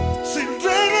 See,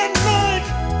 late at night,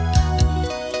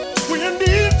 when you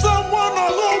need someone to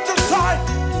hold you tight,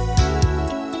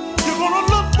 you're gonna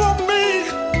look for me.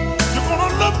 You're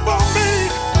gonna look for me.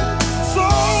 So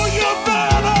you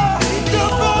better.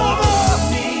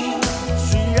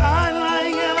 See, I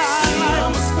like it.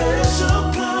 I'm a special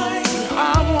kind. I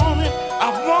want it.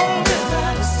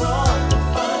 That is all to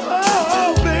find.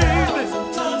 Oh, baby.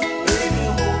 Sometimes, baby,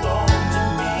 hold on to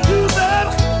me. You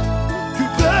better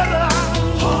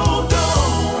hold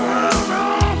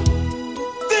on.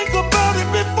 Think about it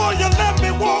before you let me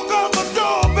walk out the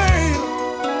door, babe.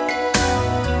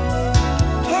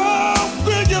 How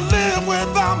will you live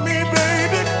without me,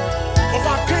 baby? 'Cause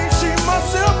I can't see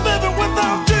myself living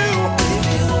without you.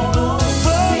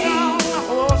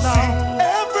 Hold on.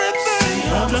 Everything,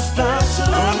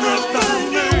 everything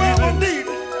you ever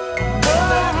needed.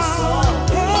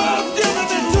 I'm giving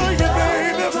it to you,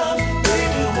 baby.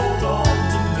 Hold on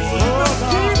to me.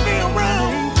 Keep me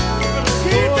around.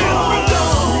 Keep me around.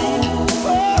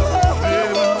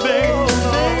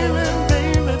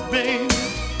 Baby.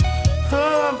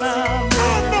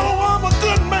 I know I'm a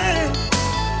good man,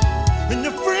 and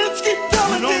your friends keep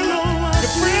telling you.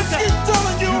 Your friends keep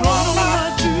telling you I'm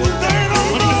not. But they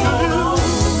don't know.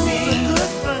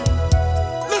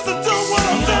 Listen to what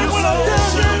I'm saying when I tell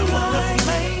you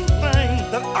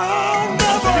that I'll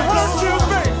never hurt you,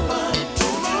 babe.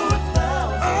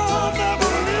 I'll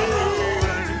never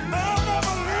leave. I'll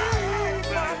never leave,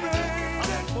 my baby.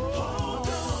 Hold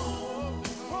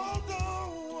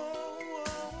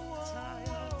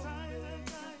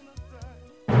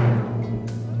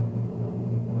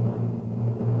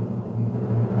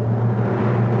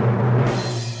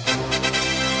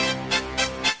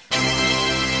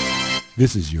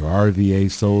This is your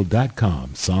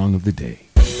RVASoul.com song of the day.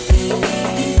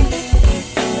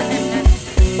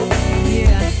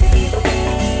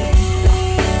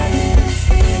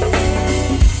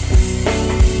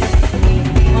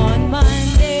 On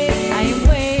Monday, I am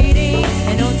waiting,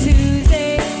 and on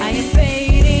Tuesday, I am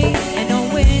fading, and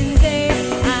on Wednesday,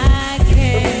 I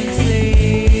can't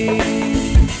sleep.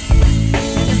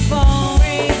 The phone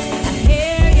rings, I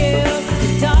hear you,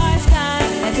 the dark sky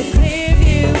has a clear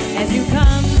view as you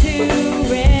come to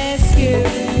rescue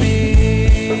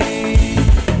me.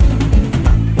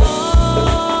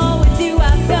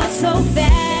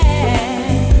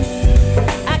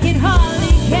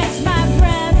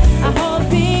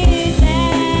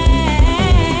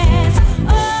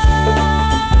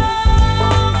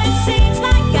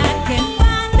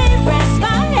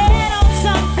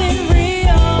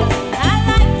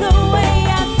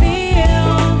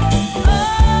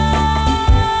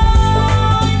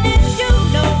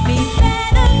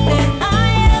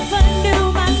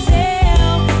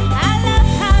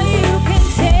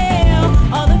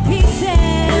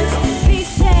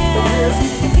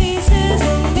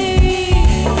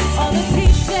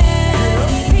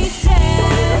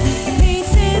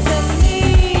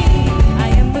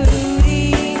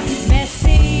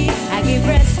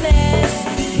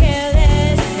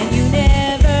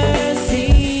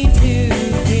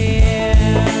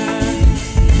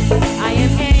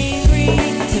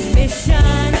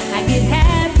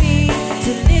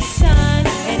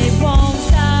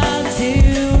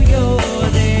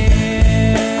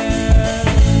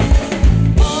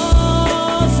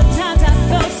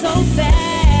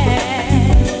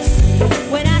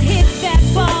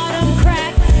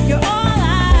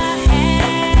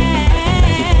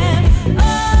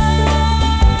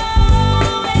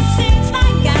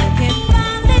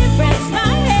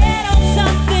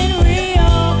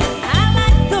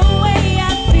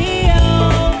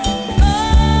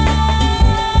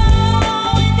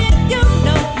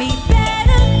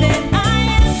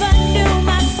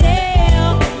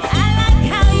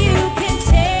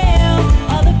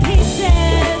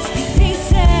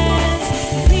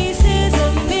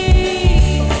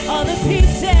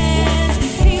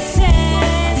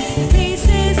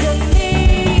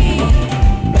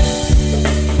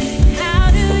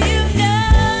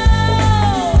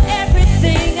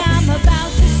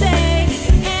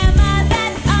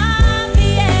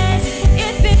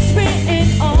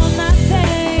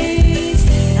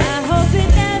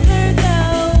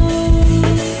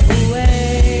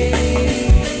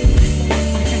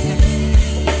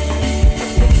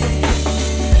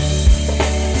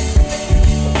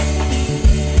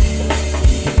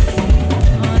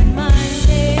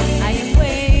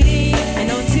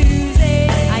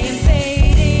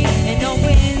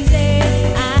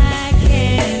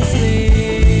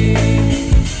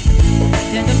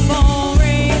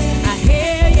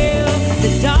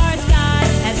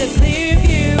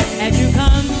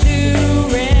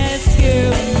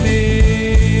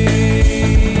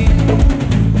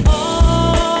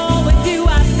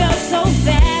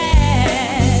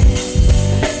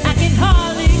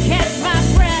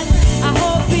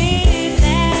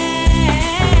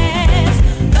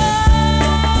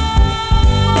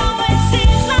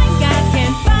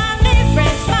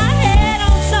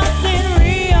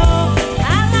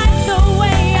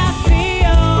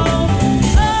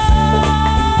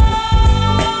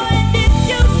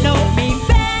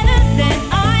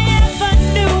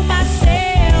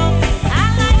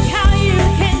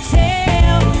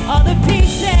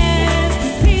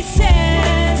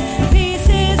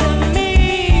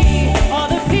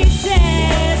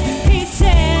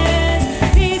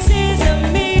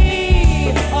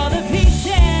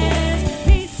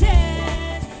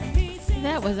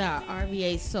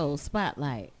 Soul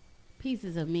Spotlight.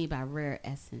 Pieces of Me by Rare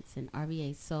Essence and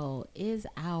RVA Soul is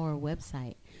our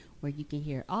website where you can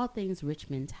hear all things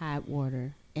Richmond,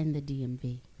 Tidewater, and the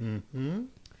DMV. Mm-hmm.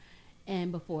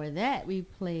 And before that, we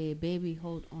played Baby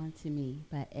Hold On To Me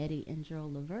by Eddie and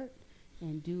Joel Levert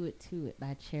and Do It To It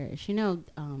by Cherish. You know,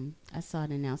 I saw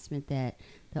an announcement that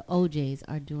the OJs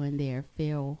are doing their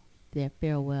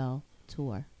farewell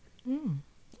tour.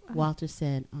 Walter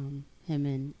said him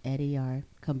and Eddie are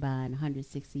combined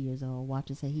 160 years old.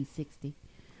 Walter said he's 60.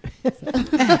 That's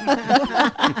about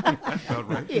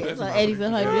right. Yeah, That's so about Eddie's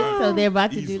right. 100. So they're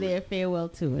about to Easily. do their farewell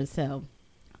tour. So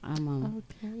I'm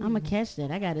gonna catch that.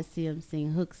 I got to see him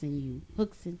sing Hooks in You,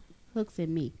 Hooks in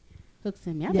Me, Hooks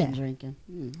in Me. I've been drinking.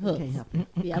 Hooks. Can't help it.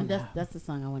 Yeah, that's the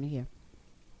song I want to hear.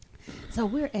 So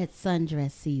we're at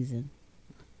sundress season.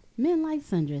 Men like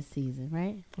sundress season,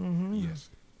 right? Yes.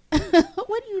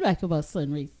 What do you like about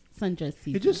sundress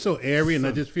season? It's just so airy, and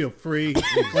I just feel free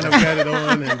when I've got it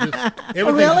on, and just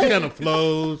everything really? kind of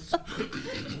flows.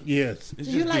 Yes. It's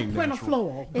Do you just like being print or natural.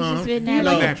 floral? It's just been No.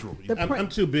 natural. Natural. I'm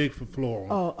too big for floral.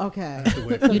 Oh, okay. That's the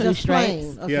way- You do Just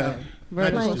plain, stripes? okay. Yeah.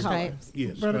 Vertical Plain stripes.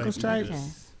 Yes. Vertical stripes.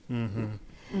 stripes. Mm-hmm.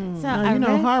 So Now, I you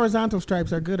know, read- horizontal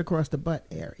stripes are good across the butt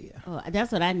area. Oh,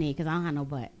 that's what I need because I don't have no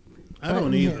butt. I Butt don't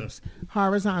and either. hips.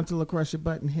 Horizontal across your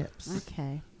butt and hips.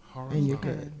 Okay, And you're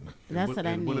good. that's what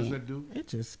I What does need. that do? It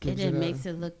just It gives just it makes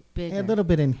it look bigger. a little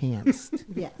bit enhanced.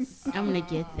 Yes. I'm gonna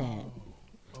get that.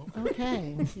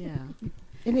 Okay. Yeah.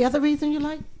 Any other reason you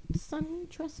like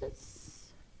sundresses?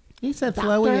 He said Doctor?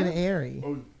 flowy and airy.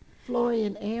 Flory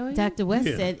and airy? Dr. West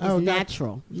Yeah. said it's Oh,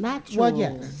 natural. Natural. Well,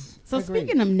 yes. So Agreed.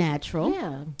 speaking of natural,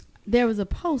 Yeah. there was a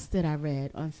post that I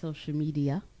read on social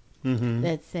media Mm-hmm.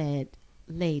 that said,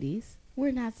 "Ladies,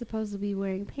 we're not supposed to be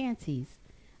wearing panties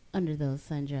under those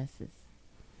sundresses."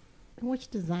 And which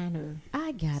designer?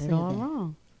 I got it Said all that.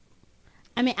 wrong.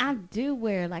 I mean, I do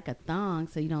wear like a thong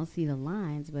so you don't see the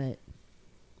lines, but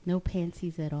no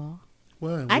panties at all.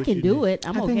 Well, I what can you do do. it.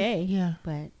 I'm I think- okay. yeah.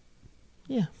 But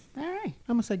Yeah. all right.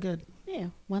 I'm going to say good. Yeah.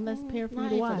 One less pair for you I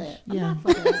to ain't for wash. that. I'm Yeah. not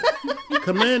for that.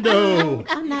 Commando.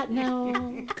 I'm not,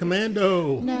 no.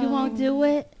 Commando. No. You won't do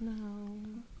it? No.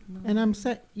 And I'm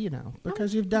set,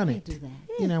 because you've done can't it. do that.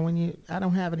 You know, I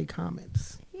don't have any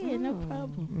comments. Yeah, no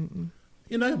problem.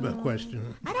 You know, I have a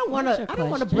question. I don't want What's to. your I don't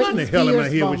want to question? What in bring the hell am I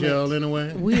Spears here with moment. y'all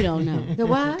anyway? We don't know. The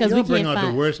what? Because we Y'all bring can't out the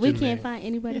find worst we in can't me. find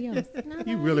anybody else.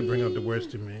 You really bring out the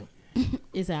worst in me.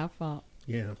 It's our fault.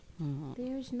 Yeah.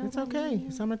 There's no. It's okay.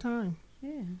 Summertime.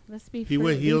 Yeah, let's be Do you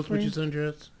wear free. heels free. with your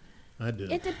sundress? I do.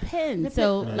 It depends.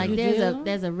 So, Yeah. like, You do?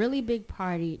 there's a really big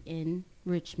party in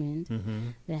Richmond Mm-hmm.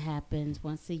 that happens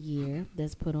once a year.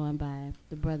 That's put on by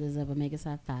the brothers of Omega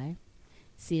Psi Phi,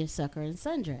 Seersucker and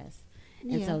Sundress,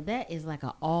 and Yeah. so that is like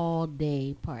an all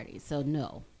day party. So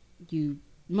no,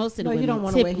 most of the No, you women don't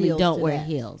wanna wear typically heels don't to wear that.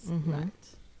 heels, Mm-hmm.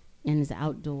 Right. and it's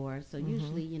outdoors. So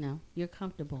usually, you're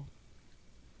comfortable.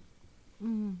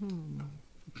 I'm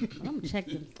gonna check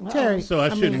them. Terry. So I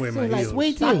shouldn't wear my Seems like heels.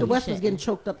 Sweet tea. Dr. West was getting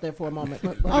choked up there for a moment.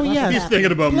 Oh, yes. He's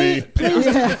thinking about me.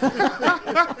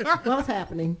 What's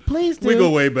happening? Please do. We go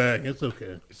way back. It's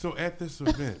okay. So at this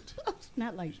event,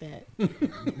 Not like that.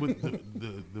 with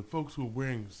the folks who are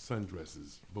wearing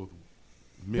sundresses, both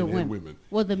men The and women. women.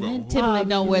 Well, the men typically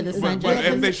don't wear the Well,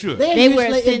 sundresses. and they should. They're They wear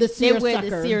usually in the they wear the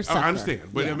seersucker. seersucker. I understand,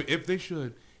 but Yeah. I mean, if they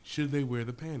should they wear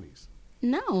the panties?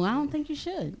 No, I don't think you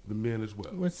should. The men as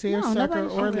well. With seersucker nobody or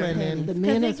should wear linen. panties. The 'Cause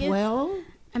men it as gets- well.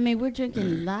 I mean, we're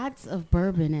drinking lots of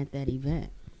bourbon at that event.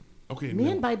 Okay,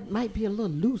 Men now, might be a little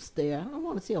loose there. I don't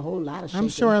want to see a whole lot of shaking. I'm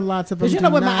sure lots of them Because you do know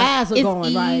where not. my eyes are It's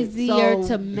going, right? easier So,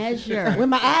 to measure. when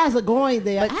my eyes are going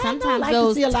there, But I sometimes don't like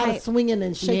those to see a lot tight- of swinging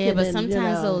and shaking. Yeah, but and,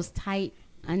 sometimes those tight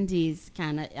undies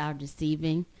kind of are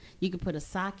deceiving. You can put a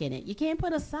sock in it. You can't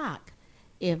put a sock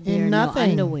if there's no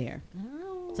nothing. underwear.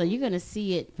 So you're gonna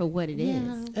see it for what it is.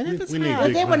 And if it's We need hot, But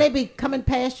big then when money. they be coming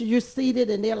past you, you're seated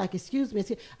and they're like, "Excuse me,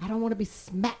 I don't want to be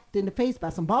smacked in the face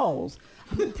by some balls."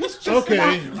 This just Okay.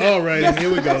 not- All right. Here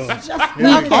we go.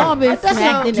 We've all been That doesn't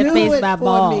smacked in the do face it by for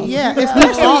balls. me. yeah, You know?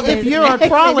 especially if you're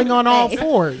crawling on all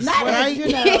fours, Not as, right? you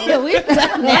know, Yeah, we've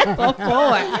done that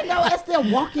before. you know, as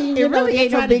they're walking, It you know, really they're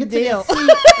ain't no trying to big get to deal. their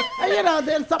seat. You know,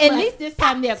 then something At like, least this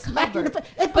time they're smack you in the covered.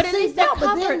 face. But at least they're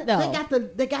but then covered, though.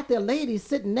 they got their ladies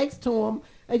sitting next to them,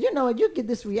 and you know, and you get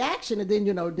this reaction, and then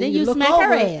Then you you look smack over,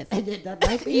 her ass. and that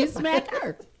might be You it. smack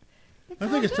her. I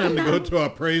think it's time to go to our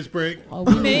praise break. Oh,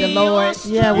 we need the Lord.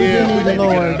 Yeah, we do need the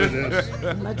Lord.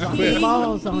 Lord. Might drop some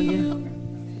balls on you.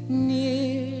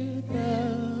 Near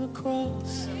the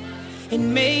cross,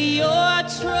 and may your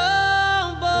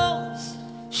troubles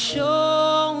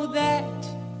show that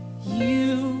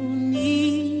you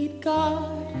need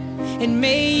God, and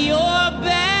may your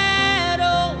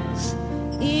battles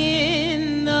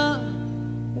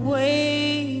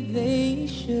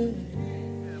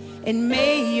And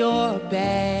may your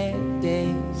bad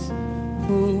days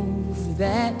prove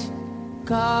that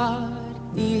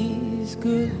God is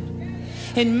good.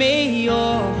 And may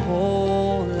your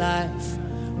whole life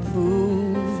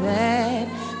prove that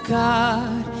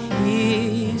God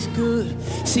is good.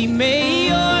 See, may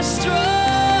your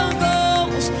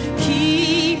struggles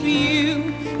keep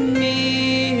you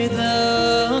near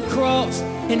the cross.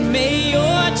 And may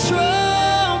your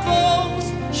troubles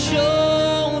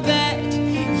show that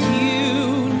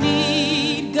you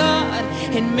need God.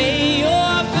 And may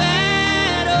your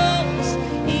battles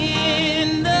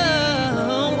end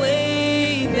the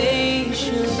way they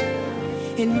should.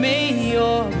 And may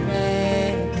your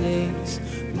bad days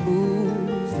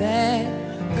prove that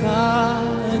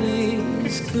God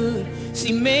is good.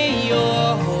 See, may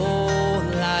your whole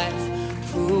life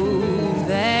prove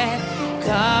that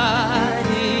God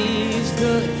is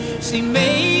good. See,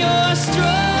 may your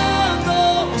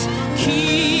struggles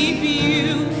keep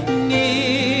you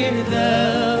near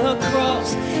the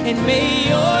cross. And may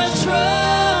your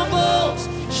troubles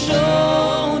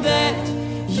show that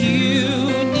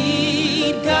you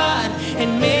need God.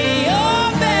 And may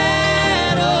your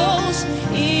battles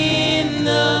in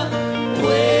the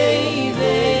way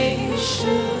they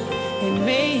should. And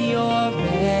may your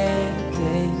bad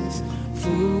days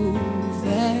prove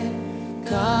that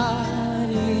God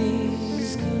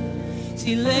is good.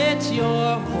 See, let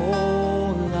your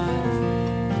whole life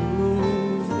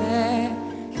prove that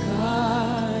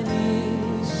God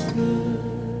is good.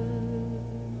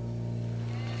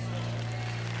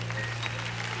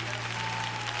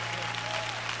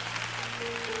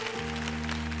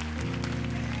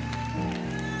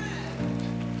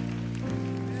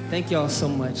 Thank y'all so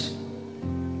much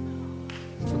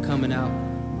for coming out.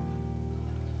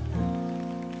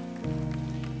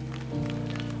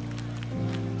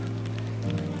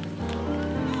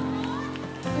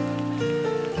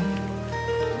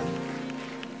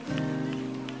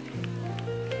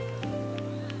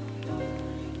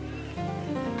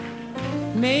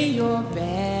 May your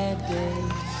bad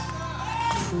days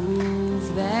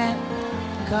prove that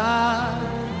God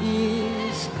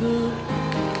is good.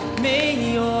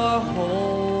 May your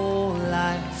whole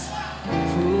life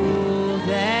prove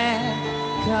that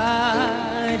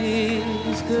God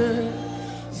is good.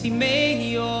 See,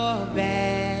 may your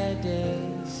bad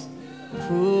days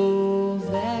prove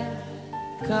that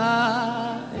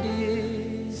God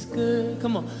is good.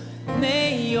 Come on.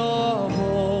 May your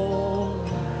whole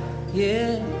life,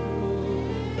 yeah.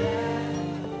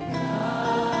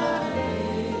 God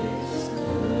is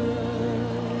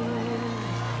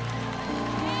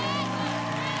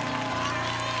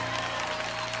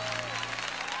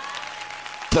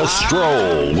The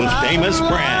Stroll with Famous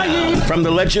Brown. From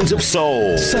the Legends of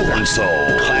Soul, Southern Soul,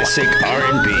 Classic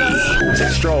R&B. The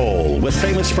Stroll with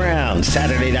Famous Brown.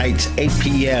 Saturday nights, 8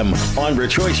 p.m. on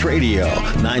Rejoice Radio,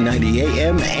 990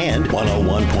 AM and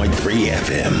 101.3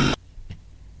 FM.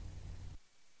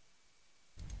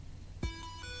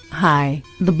 Hi,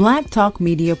 the Black Talk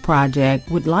Media Project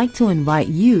would like to invite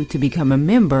you to become a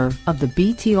member of the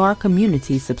BTR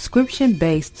Community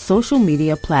subscription-based social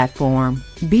media platform.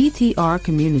 BTR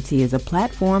Community is a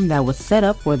platform that was set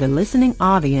up for the listening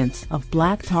audience of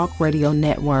Black Talk Radio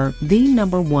Network, the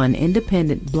 #1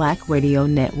 independent black radio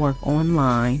network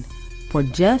online. For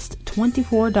just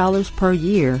 $24 per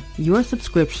year, your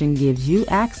subscription gives you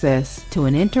access to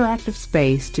an interactive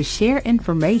space to share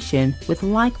information with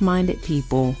like-minded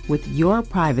people with your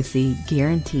privacy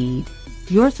guaranteed.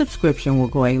 Your subscription will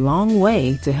go a long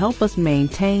way to help us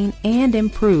maintain and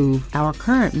improve our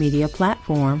current media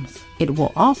platforms. It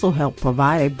will also help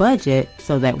provide a budget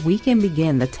so that we can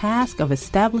begin the task of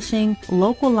establishing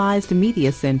localized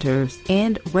media centers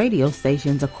and radio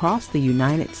stations across the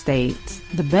United States.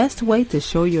 The best way to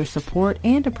show your support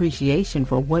and appreciation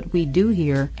for what we do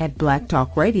here at Black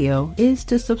Talk Radio is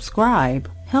to subscribe.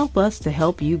 Help us to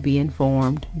help you be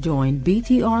informed. Join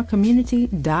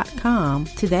btrcommunity.com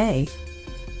today.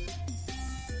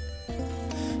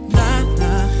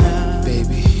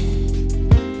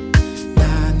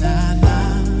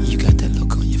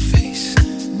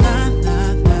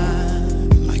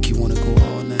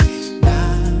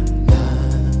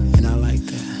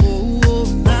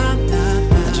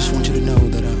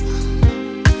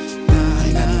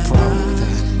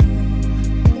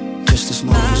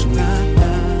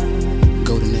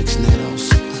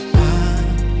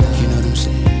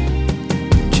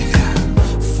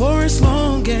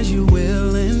 As you're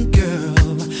willing, girl,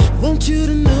 want you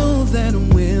to know that I'm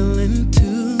willing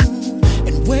to.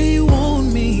 And where you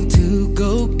want me to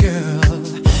go, girl,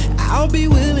 I'll be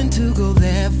willing to go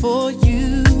there for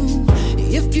you.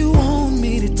 If you want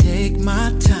me to take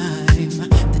my time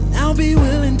I'll be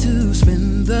willing to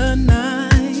spend the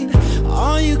night.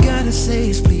 All you gotta say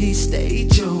is please stay,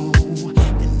 Joe.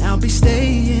 And I'll be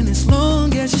staying as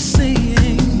long as you're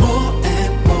saying more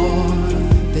and more.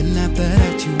 Then after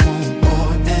that you want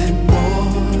more and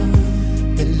more.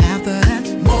 Then after that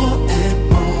more and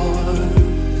more.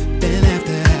 Then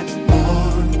after that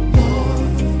more, more.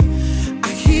 I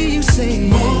hear you say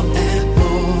more and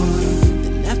more.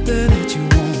 Then after that you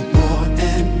want more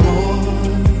and more.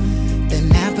 Then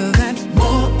after that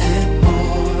more and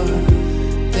more.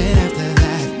 Then after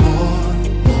that more,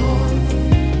 more.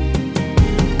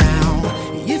 Now,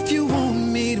 if you want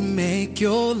me to make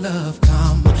your love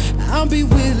come, I'll be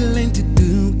willing to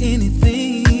do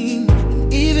anything.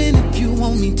 And even if you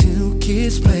want me to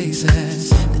kiss places,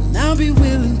 then I'll be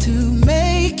willing to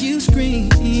make you scream.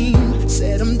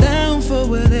 Said I'm down for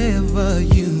whatever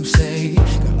you say.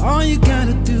 Girl, all you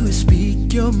gotta do is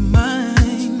speak your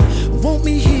mind. Want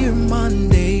me here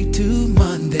Monday to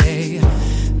Monday.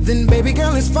 Then baby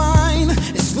girl, it's fine,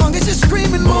 as long as you're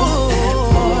screaming more and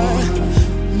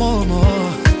more, more,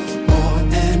 more, more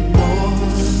and more.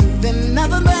 Then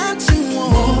after that you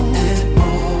want more and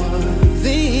more.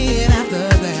 Then after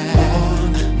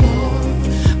that, more.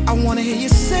 I wanna hear you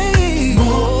say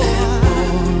more and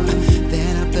more.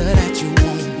 Then after that you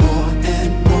want more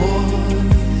and more.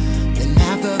 Then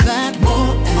after that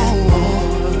more and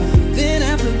more. Then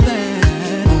after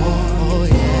that, oh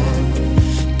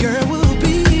yeah. Girl, we'll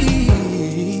be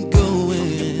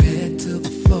going bed to the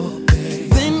floor, babe.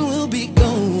 Then we'll be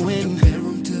going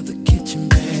bedroom to the kitchen,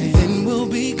 babe. Then we'll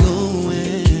be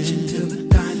going kitchen to the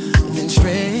dining room. Then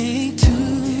straight to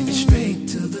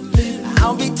the living room.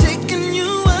 I'll be taking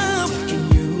you up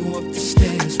the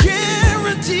stairs,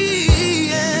 guaranteed.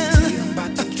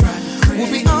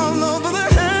 We'll be all over the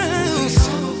house,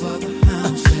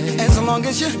 as long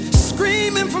as you're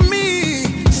screaming for me,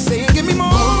 saying give me more.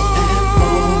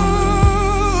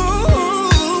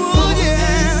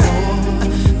 Yeah.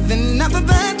 Then after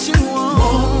that you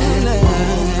want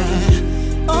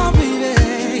oh baby,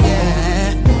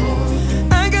 yeah.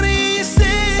 I gotta hear you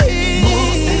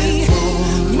say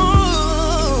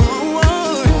more.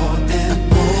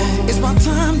 It's about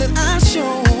time that I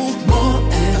show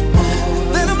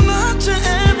that I'm not your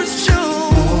average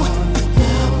Joe.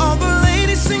 All the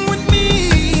ladies sing with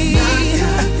me.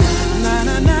 Na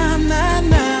na na na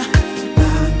na. Na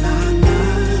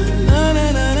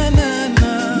na na na na na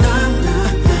na.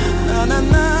 Na na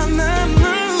na na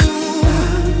na.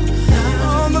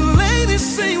 All the ladies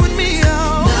sing with me. Oh,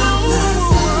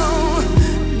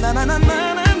 na na na na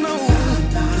na.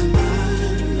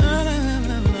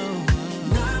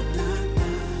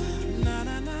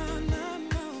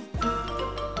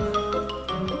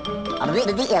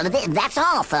 That's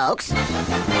all, folks.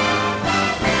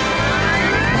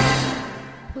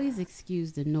 Please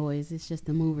excuse the noise. It's just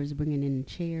the movers bringing in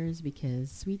chairs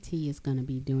because Sweet Tea is going to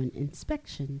be doing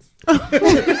inspections over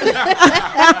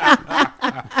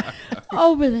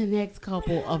the next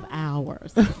couple of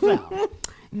hours. So,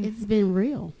 it's been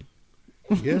real.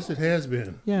 Yes, it has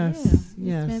been. Yes,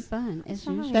 yes. It's been fun. As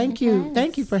usual. Thank you.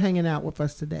 Thank you for hanging out with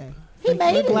us today. He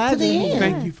made it to the end.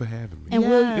 Thank you for having me. And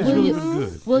It's really been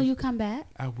good. will you come back?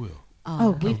 I will.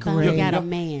 Oh, we finally got a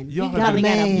man. Y'all We have finally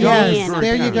got a been- man. Yes,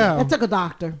 there you go. That took a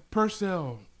doctor.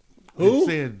 Purcell Who?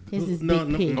 said, His is No, Big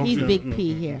no, P. no, He's no, Big no,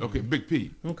 P no. here. okay, Big P.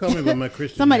 Don't call me by my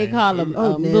Christian Somebody name. call him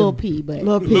Oh, Lil P, but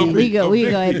Lil P. we go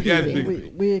ahead and Yeah, P.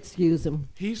 Big We excuse him.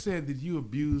 He said that you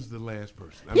abused the last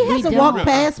person. I He mean, hasn't don't. walked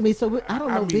past me, so I don't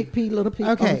know I mean- Big P, Little P.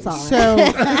 Okay, I'm sorry. so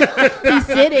He's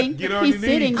sitting. Get on He's your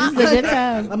sitting. knees. This is a good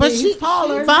time. I but mean, she he's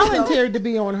taller. volunteered to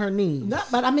be on her knees. No,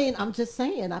 but I mean, I'm just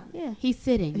saying. Yeah, he's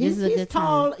sitting. This He's, is a he's good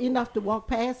tall time. enough to walk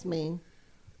past me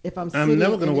if I'm sitting I'm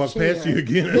never going going to to walk past you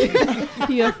again.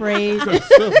 You afraid?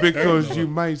 because you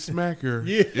might smack her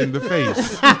in the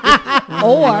face.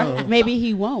 Or maybe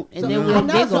he won't, and then we'll I'm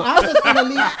not, so giggle. I'm just going to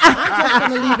leave. I'm just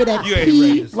going to leave it at You ain't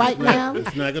P right. right now.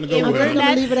 It's not going to If go we're well.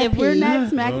 not, leave it at if we're P. not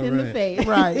smacked All in the right. face,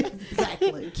 Right.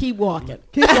 Exactly. keep walking.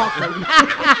 Keep walking.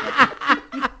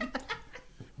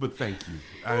 But thank you.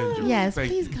 I enjoyed Yes, it.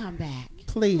 Thank please you. come back.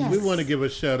 Please. We want to give a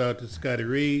shout out to Scotty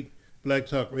Reed, Black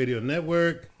Talk Radio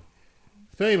Network,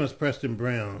 famous Preston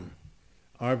Brown,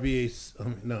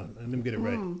 RVA. No, let me get it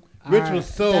right. Richmond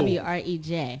Soul.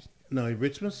 WREJ. No,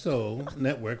 Richmond Soul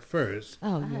Network first.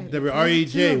 Oh, yeah.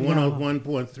 WREJ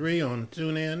 101.3 on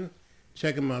TuneIn.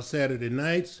 Check him out Saturday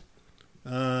nights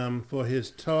for his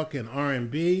talk and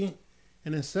R&B.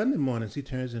 And then Sunday mornings he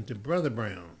turns into Brother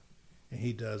Brown, and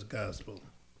he does gospel.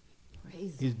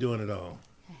 Crazy. He's doing it all.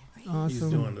 Awesome. He's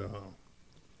doing it all.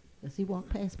 Does he walk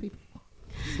past people?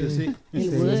 Does he? He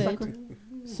See?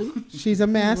 would. Suit? She's a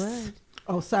mess. Would.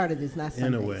 Oh, Saturdays, not Sundays.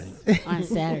 In a way. On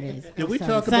Saturdays. Did we I'm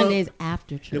talk sorry, about Sundays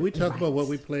after church? Did we talk Right. about what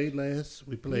we played last?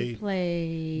 We played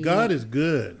played God is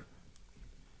Good.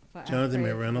 For Jonathan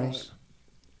Our Praise McReynolds.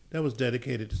 That was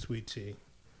dedicated to Sweet Tea.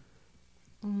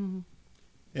 Mhm.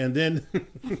 And then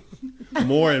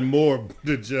more and more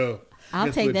to Joe. I'll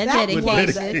Just take with- that with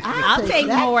dedication. I'll take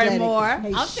more and more.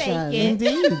 I'll take it.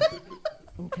 Indeed.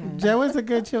 Okay. Joe is a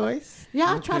good choice.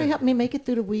 Yeah, try to help me make it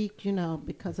through the week,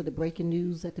 because of the breaking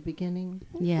news at the beginning.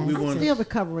 Yeah, I'm still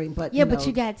recovering, but but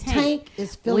you got Tank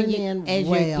is filling in as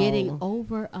well. you're getting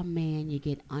over a man, you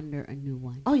get under a new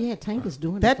one. Oh yeah, Tank is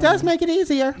doing That it. for does me. make it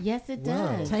easier. Yes, it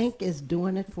Wow. does. Tank is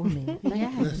doing it for me.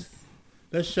 Yes.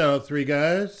 Let's shout out 3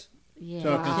 guys. Yeah.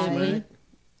 Talking Should we? smack.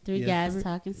 3 Yeah. guys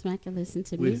talking smack and listen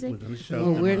to We're music. gonna shout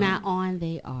When them we're out. not on,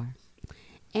 they are.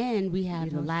 And we have You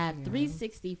the don't live say,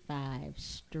 365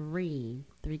 stream,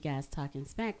 3 guys talking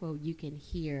smack, where you can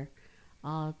hear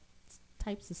all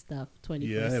types of stuff 24/7.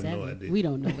 Yeah, I have no idea. We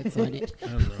don't know what's on it. I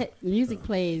don't know. Music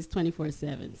plays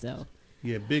 24/7, so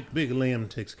Yeah, Big Liam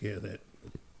takes care of that.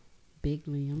 Big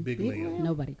Liam. Big Liam.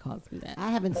 Nobody calls me that.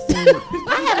 I haven't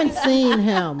seen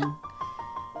him.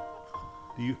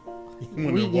 Do you We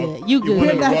wanna good. walk, You good.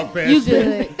 wanna walk past You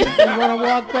it? good. You want to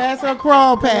walk past or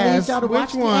crawl I past? need y'all to watch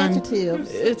Which the one?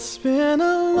 adjectives. It's been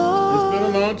a long, It's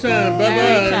been a long time. All right,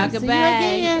 Bye-bye. talk See you about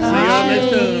again. See y'all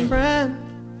next time. friend,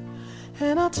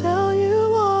 and I'll tell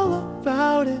you all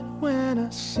about it when I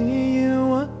see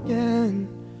you again.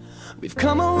 We've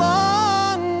come a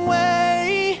long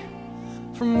way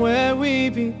from where we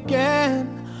began.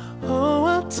 Oh,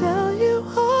 I'll tell you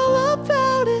all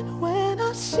about it when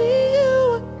I see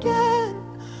you again.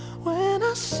 When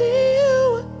I see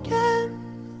you again.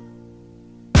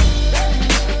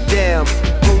 Damn,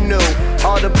 who knew?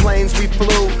 All the planes we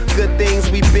flew, good things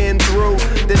we've been through.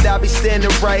 That I'll be standing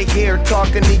right here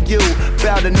talking to you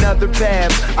about another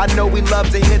path. I know we love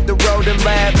to hit the road and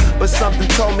laugh, but something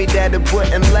told me that it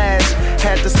wouldn't last.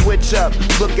 Had to switch up,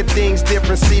 look at things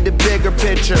different, see the bigger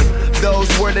picture. Those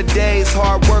were the days,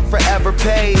 hard work forever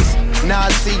pays. Now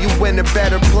I see you in a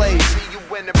better place.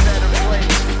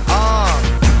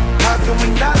 How can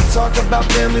we not talk about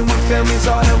family when family's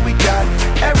all that we got?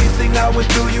 Everything I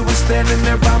went through, you were standing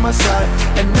there by my side,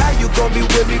 and now you gon' be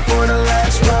with me for the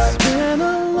last ride. It's been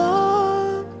a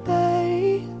long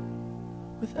day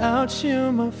without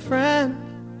you, my friend,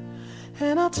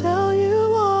 and I'll tell you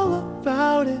all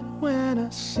about it when I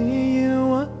see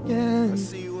you again.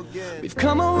 We've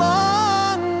come a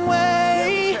long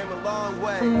way,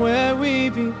 from where we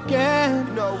began.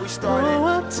 Oh,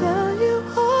 I'll tell you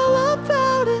all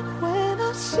about it when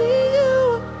I see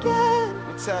you again.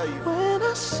 When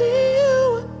I see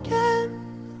you again.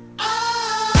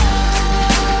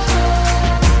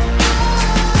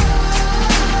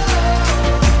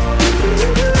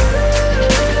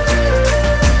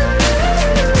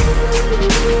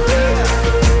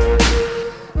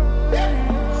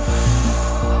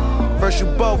 First you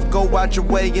both go out your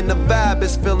way and the vibe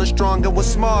is feeling strong, and what's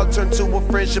small turn to a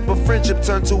friendship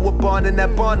turn to a bond, and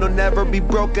that bond will never be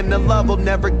broken, the love will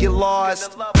never get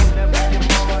lost.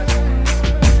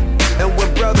 And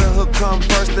when brotherhood come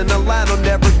first, then the line will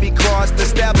never be crossed.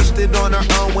 Established it on our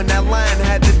own when that line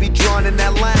had to be drawn, and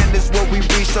that line is what we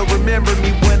reach, so remember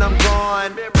me when I'm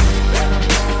gone.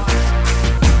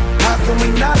 How can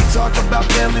we not talk about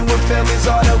family when family's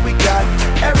all that we got?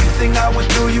 Everything I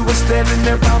went through, you were standing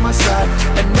there by my side,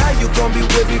 and now you gon' be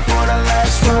with me for the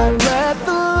last ride. Let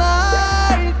the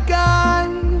light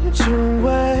guide your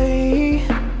way.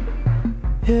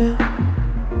 Yeah.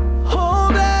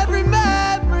 Hold every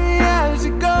memory as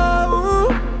you go,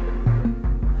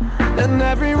 and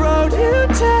every road you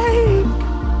take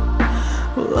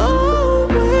will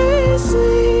always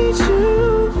lead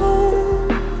you home.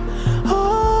 Oh,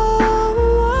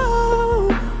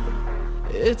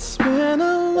 it's been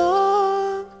a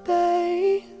long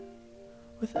day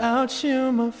without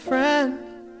you, my friend,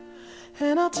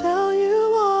 and I'll tell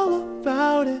you all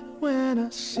about it when I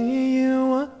see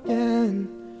you again.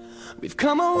 We've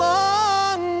come a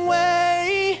long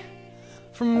way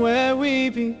from where we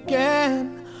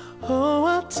began. Oh,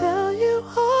 I'll tell you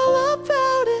all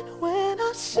about it when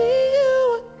I see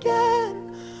you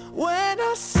again. When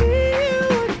I see you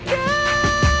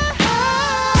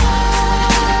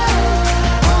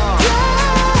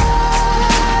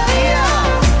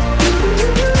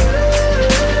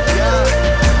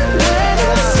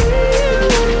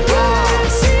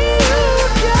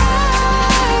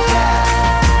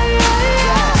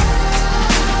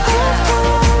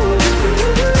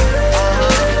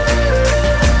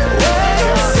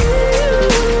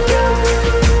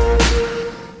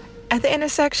At the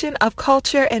intersection of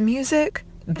culture and music,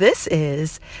 This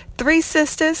is Three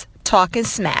Sisters Talking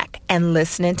Smack and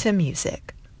Listening to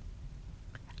Music,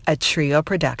 a Trio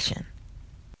production.